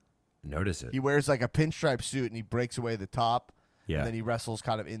didn't notice it. He wears like a pinstripe suit and he breaks away the top. Yeah. And then he wrestles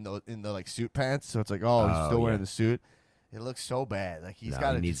kind of in the like suit pants. So it's like, oh, he's still wearing the suit. It looks so bad. Like he's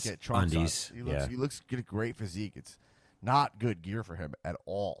got to just get trunks undies. on. He looks get a great physique. It's not good gear for him at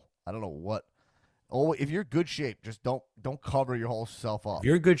all. I don't know what. Oh, if you're good shape, just don't cover your whole self up. If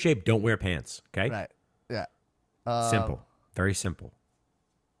you're in good shape, don't wear pants. Okay. Right. Yeah. Simple. Very simple.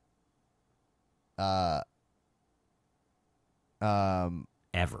 Ever.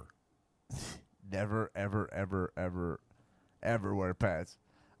 Never, ever wear pants.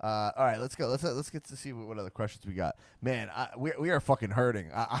 All right, let's go. Let's get to see what other questions we got. Man, we are fucking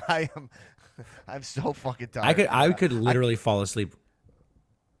hurting. I'm so fucking tired. I could literally fall asleep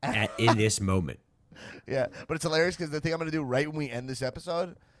in this moment. Yeah, but it's hilarious because the thing I'm gonna do right when we end this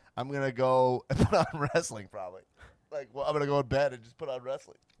episode, I'm gonna go and put on wrestling probably. Like, well, I'm gonna go to bed and just put on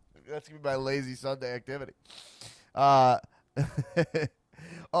wrestling. That's gonna be my lazy Sunday activity.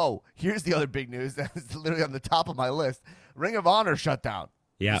 Oh, here's the other big news that's literally on the top of my list. Ring of Honor shut down.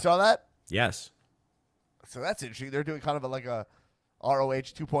 Yeah. You saw that? Yes. So that's interesting. They're doing kind of like a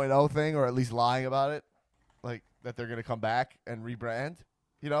ROH 2.0 thing, or at least lying about it, like that they're going to come back and rebrand.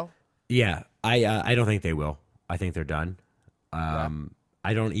 You know? Yeah. I don't think they will. I think they're done. Yeah.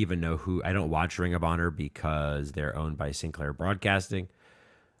 I don't even know who. I don't watch Ring of Honor because they're owned by Sinclair Broadcasting,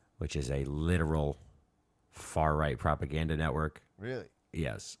 which is a literal far right propaganda network. Really?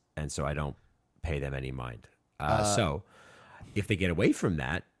 Yes. And so I don't pay them any mind. So if they get away from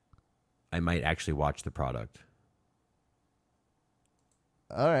that, I might actually watch the product.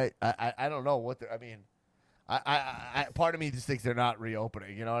 All right. I don't know what I mean. I part of me just thinks they're not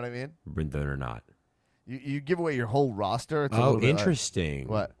reopening. You know what I mean? They're not. You give away your whole roster. It's a Oh, little bit interesting.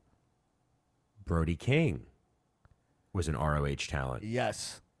 what? Brody King was an ROH talent.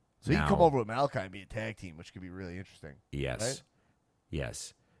 Yes. So you can Now- come over with Malachi and be a tag team, which could be really interesting. Yes. Right?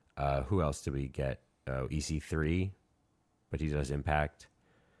 Yes. Who else did we get? EC3, but he does Impact.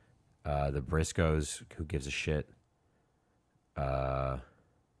 The Briscoes, who gives a shit?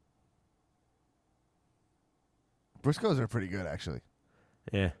 Briscoes are pretty good, actually.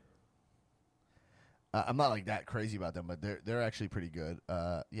 Yeah. I'm not like that crazy about them, but they're actually pretty good.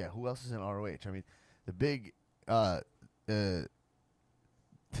 Yeah. Who else is in ROH? I mean, the big, the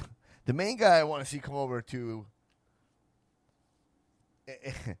main guy I want to see come over to.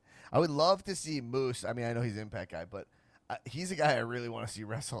 I would love to see Moose. I mean, I know he's an Impact guy, but he's a guy I really want to see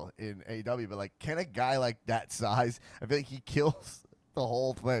wrestle in AEW. But like, can a guy like that size? I feel like he kills the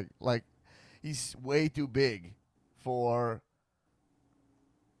whole thing. Like, he's way too big for.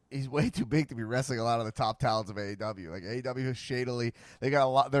 He's way too big to be wrestling a lot of the top talents of AEW. Like AEW is shadily, they got a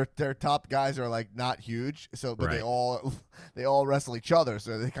lot. Their top guys are like not huge, so but Right. they all wrestle each other,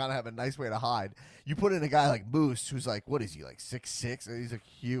 so they kind of have a nice way to hide. You put in a guy like Moose, who's like, what is he, like 6'6"? He's like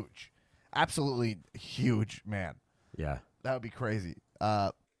huge, absolutely huge man. Yeah. That would be crazy.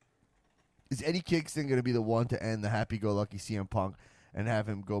 Is Eddie Kingston going to be the one to end the happy-go-lucky CM Punk and have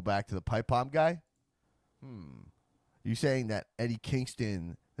him go back to the pipe bomb guy? You saying that Eddie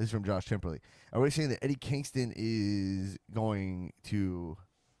Kingston? This is from Josh Timperley. Are we saying that Eddie Kingston is going to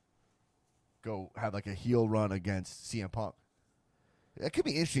go have like a heel run against CM Punk? That could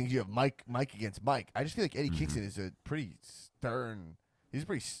be interesting. You have Mike against Mike. I just feel like Eddie Kingston is a pretty stern. He's a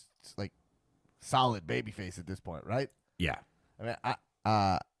pretty like solid babyface at this point, right? Yeah. I mean,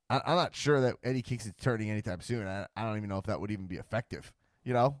 I'm not sure that Eddie Kingston's turning anytime soon. I don't even know if that would even be effective.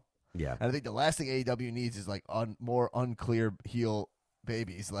 You know? Yeah. And I think the last thing AEW needs is like more unclear heel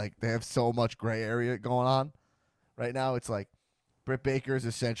babies. Like they have so much gray area going on right now. It's like Britt Baker is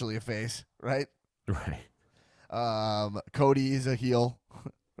essentially a face, right? Right. Cody is a heel,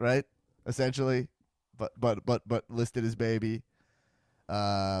 right? Essentially, but listed as baby.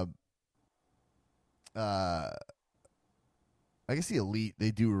 I guess the Elite,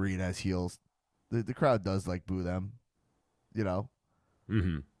 they do read as heels. The crowd does like boo them, you know.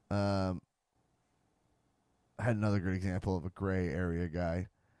 Mm-hmm. I had another good example of a gray area guy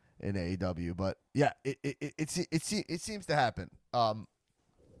in AEW, but yeah, it seems to happen. All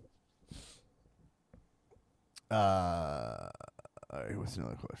right, what's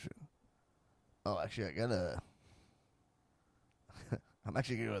another question? Oh, actually, I I'm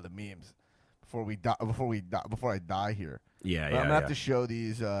actually gonna go to the memes before I die here. Yeah, But I'm gonna have to show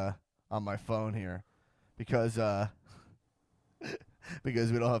these on my phone here because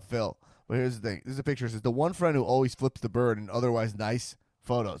because we don't have Phil. But here's the thing. This is a picture. It says the one friend who always flips the bird in otherwise nice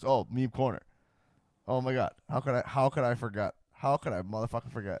photos. Oh, meme corner. Oh my god. How could I forget? How could I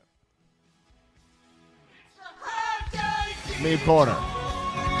motherfucking forget? Meme corner.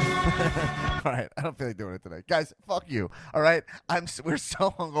 All right, I don't feel like doing it today, guys. Fuck you. All right, we're so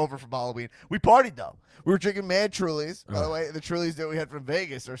hungover from Halloween. We partied though. We were drinking Mad Trulies. By the way, the Trulies that we had from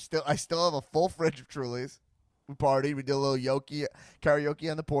Vegas are still. I still have a full fridge of Trulies. We partied. We did a little karaoke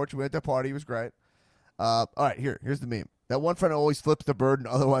on the porch. We went to a party. It was great. All right, here's the meme. That one friend always flips the bird in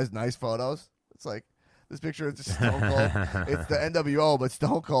otherwise nice photos. It's like this picture is just Stone Cold. It's the NWO, but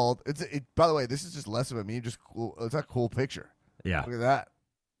Stone Cold. By the way, this is just less of a meme. Just cool. It's a cool picture. Yeah. Look at that.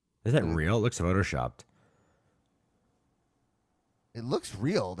 Is that real? It looks photoshopped. It looks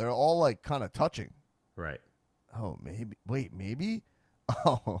real. They're all like kind of touching. Right. Oh, maybe. Wait, maybe.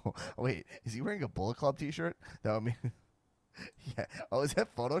 Oh, wait. Is he wearing a Bullet Club T-shirt? That would mean. Yeah. Oh, is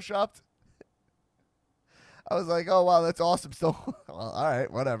that photoshopped? I was like, oh wow, that's awesome. Still, well, all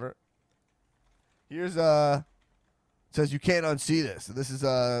right, whatever. Here's it says you can't unsee this. This is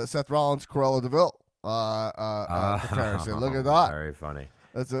Seth Rollins, Cruella DeVille comparison. Look at that. Very funny.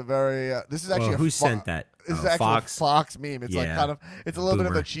 That's a very. This is actually who sent that? This is actually Fox? A Fox meme. It's like kind of. It's a little bit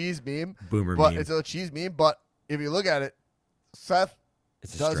of a cheese meme. Boomer but meme. It's a cheese meme. But if you look at it, Seth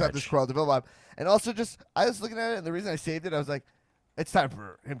does have this Cruella DeVille vibe. And also, I was looking at it, and the reason I saved it, I was like, it's time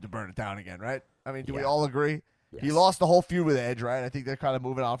for him to burn it down again, right? I mean, do we all agree? Yes. He lost the whole feud with Edge, right? I think they're kind of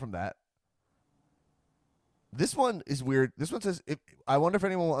moving on from that. This one is weird. This one says, I wonder if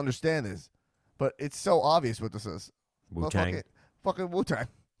anyone will understand this, but it's so obvious what this is. Wu-Tang. Fucking Wu-Tang.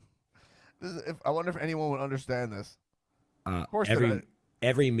 I wonder if anyone would understand this. Of course,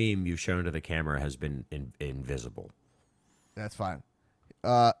 every meme you've shown to the camera has been invisible. That's fine.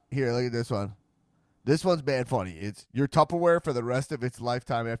 Here, look at this one. This one's bad funny. It's your Tupperware for the rest of its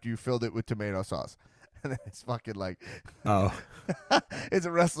lifetime after you filled it with tomato sauce. And then it's fucking like, oh, it's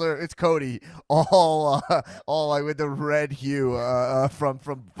a wrestler. It's Cody, all like with the red hue from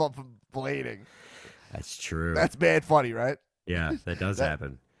blading. That's true. That's bad funny, right? Yeah, that does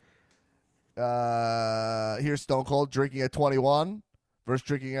happen. Here's Stone Cold drinking at 21 versus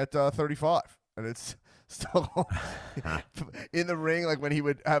drinking at 35, and it's Stone Cold in the ring, like when he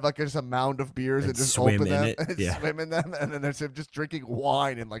would have like just a mound of beers and just open them and swim in them, and then there's him just drinking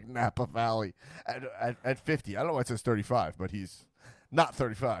wine in like Napa Valley at 50. I don't know why it says 35, but he's not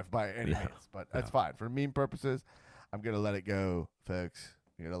 35 by any means. But that's fine for meme purposes. I'm gonna let it go, folks.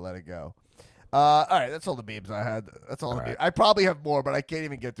 I'm gonna let it go. All right, that's all the memes I had. That's all the memes. I probably have more, but I can't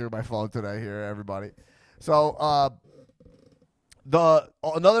even get through my phone today here, everybody. So,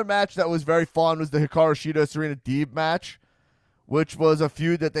 another match that was very fun was the Hikaru Shida Serena Deeb match, which was a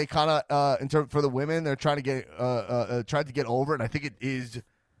feud that they kind of for the women, they're trying to get over, and I think it is.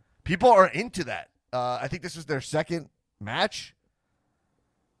 People are into that. I think this was their second match.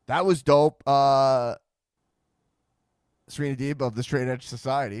 That was dope. Serena Deeb of the Straight Edge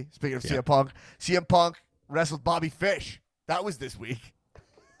Society. Speaking of CM Punk wrestled Bobby Fish. That was this week.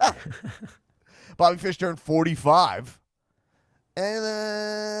 Bobby Fish turned 45.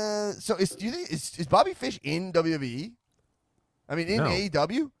 And do you think is Bobby Fish in WWE? I mean, in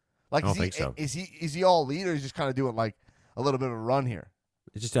AEW? Like, I don't think so. Is he all elite, or is he just kind of doing like a little bit of a run here?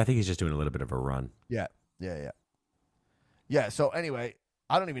 I think he's just doing a little bit of a run. Yeah. So anyway,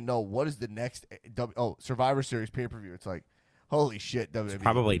 I don't even know what is the next Survivor Series pay-per-view. It's like, holy shit, WWE. It's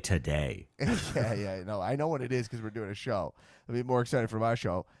probably today. Yeah. No, I know what it is because we're doing a show. I'll be more excited for my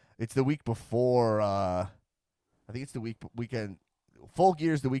show. It's the week before. I think it's the weekend. Full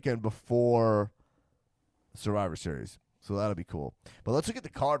Gear's the weekend before Survivor Series, so that'll be cool. But let's look at the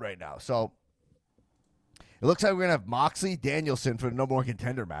card right now. So it looks like we're gonna have Moxley Danielson for the No More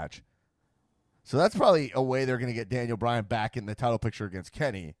Contender match. So that's probably a way they're going to get Daniel Bryan back in the title picture against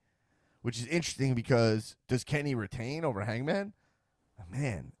Kenny, which is interesting because does Kenny retain over Hangman?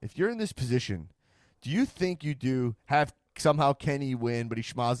 Man, if you're in this position, do you think you have somehow Kenny win, but he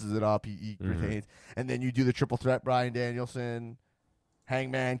schmozzes it up, he retains, and then you do the triple threat, Bryan Danielson,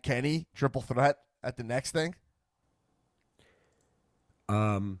 Hangman, Kenny, triple threat at the next thing?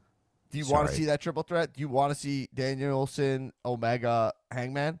 Do you want to see that triple threat? Do you want to see Danielson, Omega,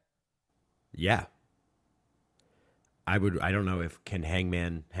 Hangman? Yeah. I don't know if can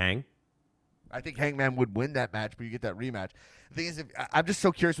Hangman hang? I think Hangman would win that match, but you get that rematch. The thing is, I'm just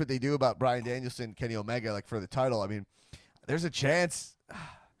so curious what they do about Bryan Danielson, Kenny Omega, like for the title. I mean, there's a chance.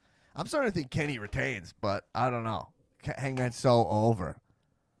 I'm starting to think Kenny retains, but I don't know Hangman so over.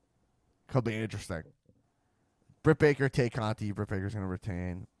 Could be interesting. Britt Baker, Tay Conti. Britt Baker's going to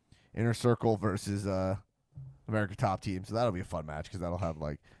retain. Inner Circle versus American Top Team. So that'll be a fun match because that'll have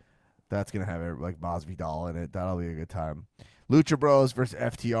that's going to have like Masvidal in it. That'll be a good time. Lucha Bros versus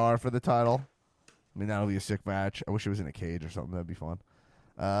FTR for the title. I mean, that'll be a sick match. I wish it was in a cage or something. That'd be fun.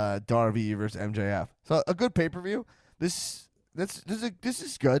 Darby versus MJF. So a good pay-per-view. This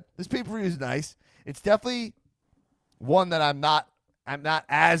is good. This pay-per-view is nice. It's definitely one that I'm not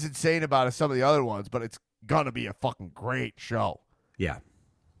as insane about as some of the other ones, but it's gonna be a fucking great show. Yeah.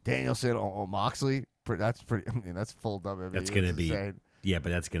 Danielson or Moxley. That's pretty. I mean, that's full WWE. That's gonna be insane. Yeah, but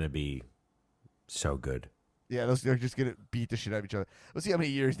that's gonna be so good. Yeah, they're just gonna beat the shit out of each other. Let's see how many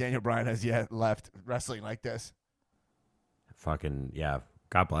years Daniel Bryan has yet left wrestling like this. Fucking yeah.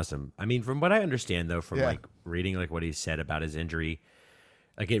 God bless him. I mean, from what I understand though, from like reading like what he said about his injury,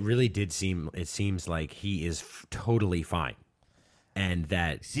 like it really did seems like he is totally fine. And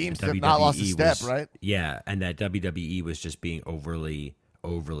that seems to have not lost a step, was, right? Yeah, and that WWE was just being overly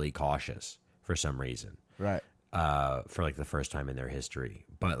cautious for some reason. Right. For like the first time in their history.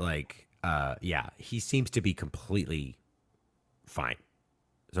 But like yeah, he seems to be completely fine.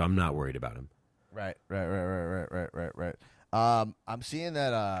 So I'm not worried about him. Right. I'm seeing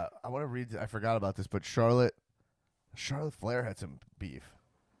that I want to read I forgot about this, but Charlotte Flair had some beef.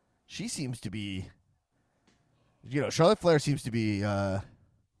 She seems to be Charlotte Flair seems to be Shotzi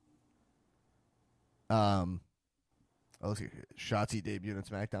debuted on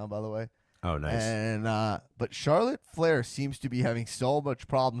SmackDown, by the way. Oh, nice. And but Charlotte Flair seems to be having so much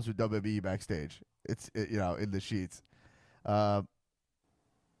problems with WWE backstage. In the sheets. But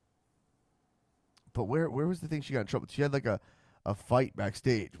where was the thing she got in trouble? She had like a fight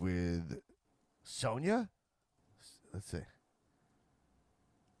backstage with Sonya. Let's see.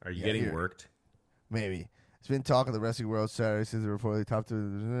 Are you getting worked? Maybe. It's been talk of the wrestling world Saturday since the reportedly top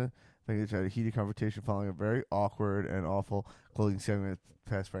to they had a heated confrontation following a very awkward and awful closing segment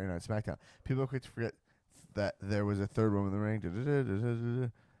past Friday Night SmackDown. People are quick to forget that there was a third woman in the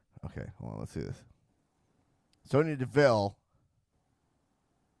ring. Okay, hold on, let's see this. Sonya Deville.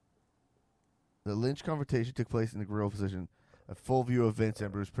 The Lynch confrontation took place in the gorilla position, a full view of Vince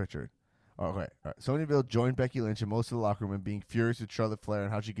and Bruce Pritchard. Okay, all right. Sonya Deville joined Becky Lynch and most of the locker room in being furious with Charlotte Flair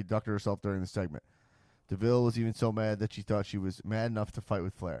and how she conducted herself during the segment. Deville was even so mad that she thought she was mad enough to fight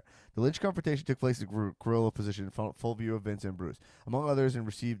with Flair. The Lynch confrontation took place in the gorilla position, full view of Vince and Bruce, among others, and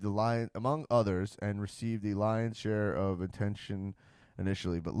received the lion's share of attention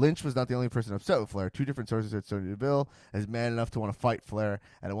initially. But Lynch was not the only person upset with Flair. Two different sources said Sonya Deville is mad enough to want to fight Flair,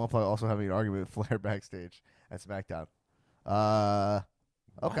 and at one point also having an argument with Flair backstage at SmackDown.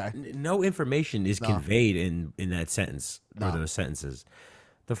 Okay. No information is conveyed in that sentence or those sentences.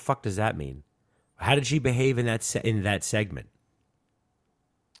 The fuck does that mean? How did she behave in that segment?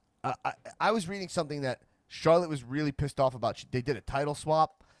 I was reading something that Charlotte was really pissed off about. They did a title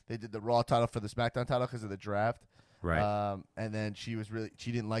swap. They did the Raw title for the SmackDown title because of the draft. Right. And then she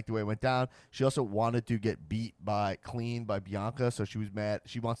didn't like the way it went down. She also wanted to get clean by Bianca, so she was mad.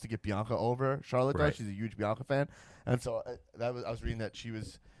 She wants to get Bianca over. Charlotte does. She's a huge Bianca fan, and so I was reading that she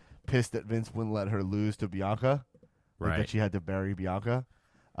was pissed that Vince wouldn't let her lose to Bianca. Like that she had to bury Bianca.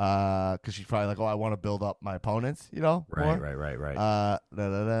 Because she's probably like, I want to build up my opponents, more. Right.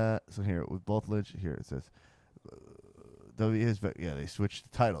 So here, with both Lynch, here it says, they switched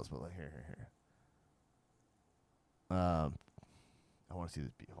the titles, but like here. I want to see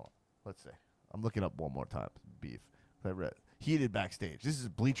this beef. Hold on. Let's see. I'm looking up one more time. Beef. I read heated backstage. This is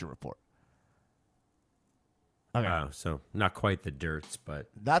Bleacher Report. Okay. Oh, so not quite the dirts, but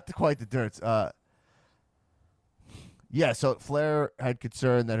quite the dirts. Yeah, so Flair had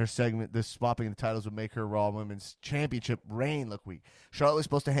concern that her segment, this swapping the titles, would make her Raw Women's Championship reign look weak. Charlotte was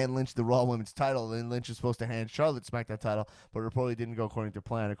supposed to hand Lynch the Raw Women's title, and then Lynch was supposed to hand Charlotte SmackDown title, but reportedly didn't go according to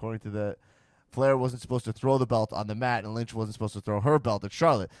plan. According to Flair wasn't supposed to throw the belt on the mat, and Lynch wasn't supposed to throw her belt at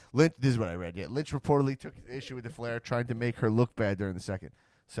Charlotte. This is what I read. Yeah, Lynch reportedly took issue with the Flair, trying to make her look bad during the second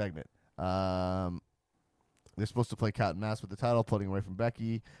segment. They're supposed to play cat and mouse with the title, pulling away from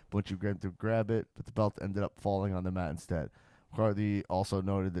Becky. Butch went to grab it, but the belt ended up falling on the mat instead. McCarthy also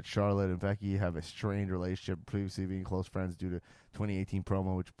noted that Charlotte and Becky have a strained relationship, previously being close friends due to 2018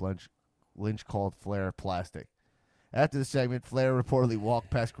 promo, which Lynch called Flair plastic. After the segment, Flair reportedly walked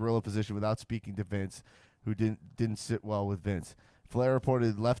past gorilla position without speaking to Vince, who didn't sit well with Vince. Flair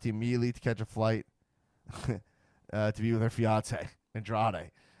reportedly left immediately to catch a flight to be with her fiance,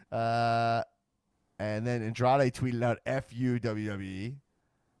 Andrade. And then Andrade tweeted out, "F you, WWE."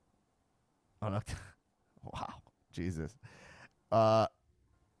 Wow, Jesus.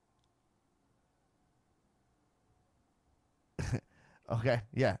 Okay,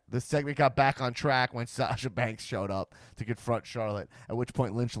 yeah. The segment got back on track when Sasha Banks showed up to confront Charlotte, at which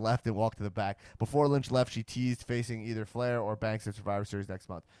point Lynch left and walked to the back. Before Lynch left, she teased facing either Flair or Banks at Survivor Series next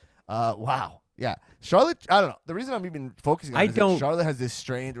month. Wow. Yeah. Charlotte, I don't know. The reason I'm even focusing on it is that Charlotte has this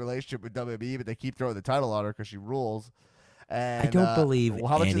strained relationship with WWE, but they keep throwing the title on her because she rules. And, I don't believe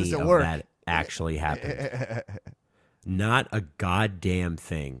how much any does it of work? that actually happened. Not a goddamn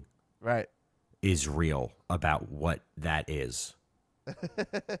thing Right. is real about what that is.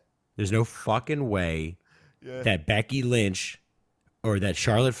 There's no fucking way that Becky Lynch or that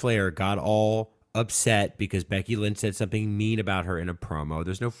Charlotte Flair got all upset because Becky Lynch said something mean about her in a promo.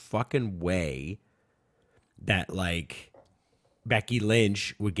 There's no fucking way that, like, Becky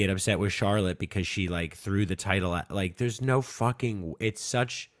Lynch would get upset with Charlotte because she, like, threw the title at, like, there's no fucking, it's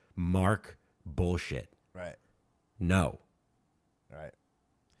such mark bullshit. Right. No. Right.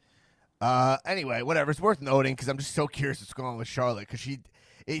 Anyway, whatever. It's worth noting because I'm just so curious what's going on with Charlotte because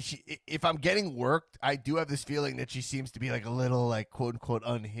if I'm getting worked, I do have this feeling that she seems to be like a little like quote unquote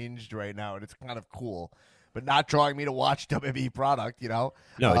unhinged right now, and it's kind of cool, but not drawing me to watch WWE product. You know?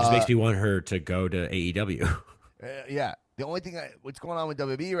 No, it just makes me want her to go to AEW. Yeah. The only thing what's going on with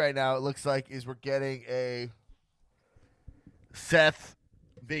WWE right now, it looks like, is we're getting a Seth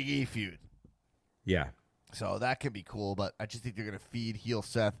Big E feud. Yeah. So that could be cool, but I just think they're going to feed heel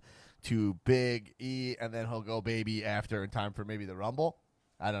Seth to Big E, and then he'll go baby after in time for maybe the Rumble.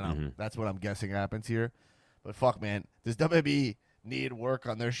 I don't know. Mm-hmm. That's what I'm guessing happens here. But fuck, man. Does WWE need work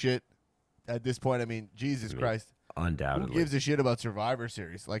on their shit at this point? I mean, Jesus Christ. Undoubtedly. Who gives a shit about Survivor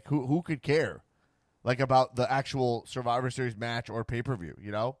Series? Like, who could care? Like, about the actual Survivor Series match or pay-per-view,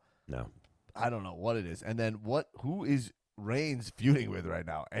 you know? No. I don't know what it is. And then who is Reigns feuding with right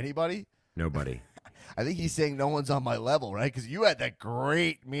now? Anybody? Nobody. I think he's saying no one's on my level, right? Because you had that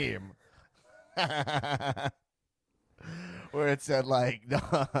great meme where it said, like,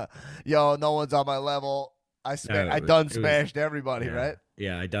 yo, no one's on my level. I smashed everybody, yeah. right?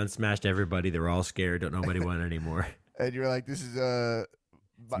 Yeah, I done smashed everybody. They're all scared. Don't nobody want anymore. And you're like, this is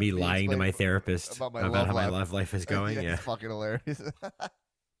me lying to my therapist about how my love life is going. Yeah. It's fucking hilarious.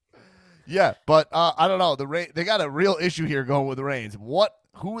 Yeah, but I don't know. They got a real issue here going with Reigns.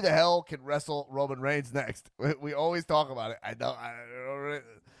 Who the hell can wrestle Roman Reigns next? We always talk about it. I don't.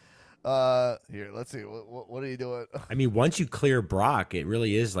 Here, let's see. What are you doing? I mean, once you clear Brock, it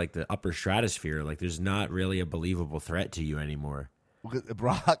really is like the upper stratosphere. Like, there's not really a believable threat to you anymore.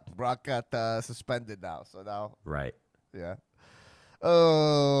 Brock got suspended now, so now. Right. Yeah.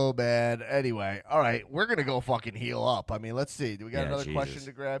 Oh, man. Anyway, all right. We're going to go fucking heal up. I mean, let's see. Do we got another question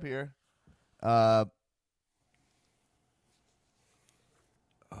to grab here?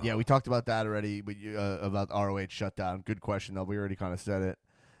 Yeah, we talked about that already, but about ROH shutdown. Good question, though. We already kind of said it.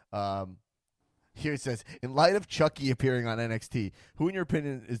 Here it says, in light of Chucky appearing on NXT, who, in your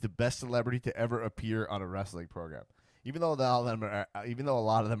opinion, is the best celebrity to ever appear on a wrestling program? Even though a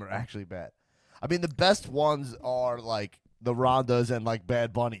lot of them are actually bad. I mean, the best ones are like the Rondas and like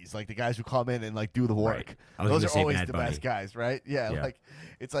Bad Bunnies, like the guys who come in and like do the work. Right. Those are always the best guys, right? Yeah, like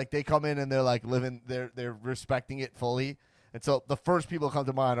it's like they come in and they're like living, they're respecting it fully. And so the first people who come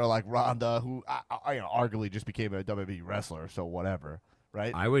to mind are like Ronda, who arguably just became a WWE wrestler, so whatever,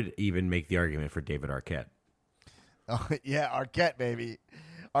 right? I would even make the argument for David Arquette. Oh, yeah, Arquette, baby.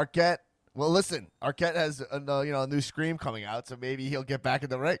 Arquette. Well, listen, Arquette has a new Scream coming out, so maybe he'll get back in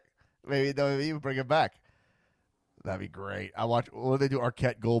the ring. Maybe WWE will bring him back. That'd be great. What do they do?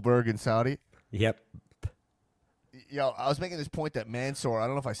 Arquette, Goldberg, and Saudi? Yep. Yo, I was making this point that Mansoor, I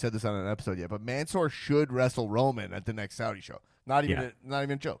don't know if I said this on an episode yet, but Mansoor should wrestle Roman at the next Saudi show. Not even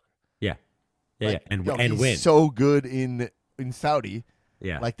a joke. Yeah. Yeah, and he's win. So good in Saudi.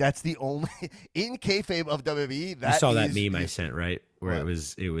 Yeah. Like, that's the only in kayfabe of WWE. You saw that meme I sent, right? Where it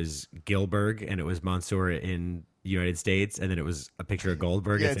was Gilbert and it was Mansoor in United States, and then it was a picture of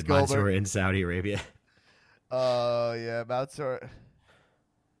Goldberg. It said Mansoor in Saudi Arabia. Oh, yeah, Mansoor.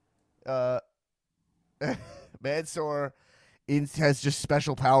 Mansoor has just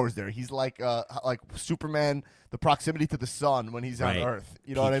special powers there. He's like Superman, the proximity to the sun when he's on Earth.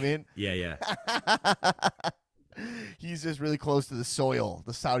 You know what I mean? Yeah. He's just really close to the soil,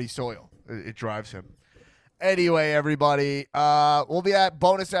 the Saudi soil. It drives him. Anyway, everybody, we'll be at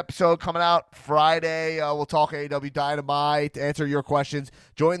bonus episode coming out Friday. We'll talk AEW Dynamite, answer your questions.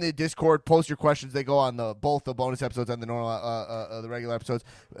 Join the Discord, post your questions. They go on both the bonus episodes and the normal, the regular episodes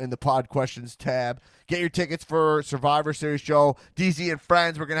in the pod questions tab. Get your tickets for Survivor Series show. DZ and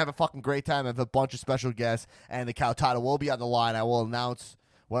friends, we're gonna have a fucking great time. I have a bunch of special guests, and the Cow title will be on the line. I will announce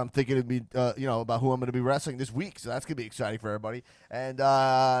what I'm thinking to be, about who I'm going to be wrestling this week. So that's going to be exciting for everybody. And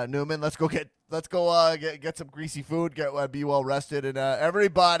Newman, let's go get let's go get some greasy food, be well rested, and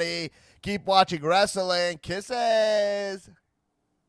everybody keep watching wrestling. Kisses.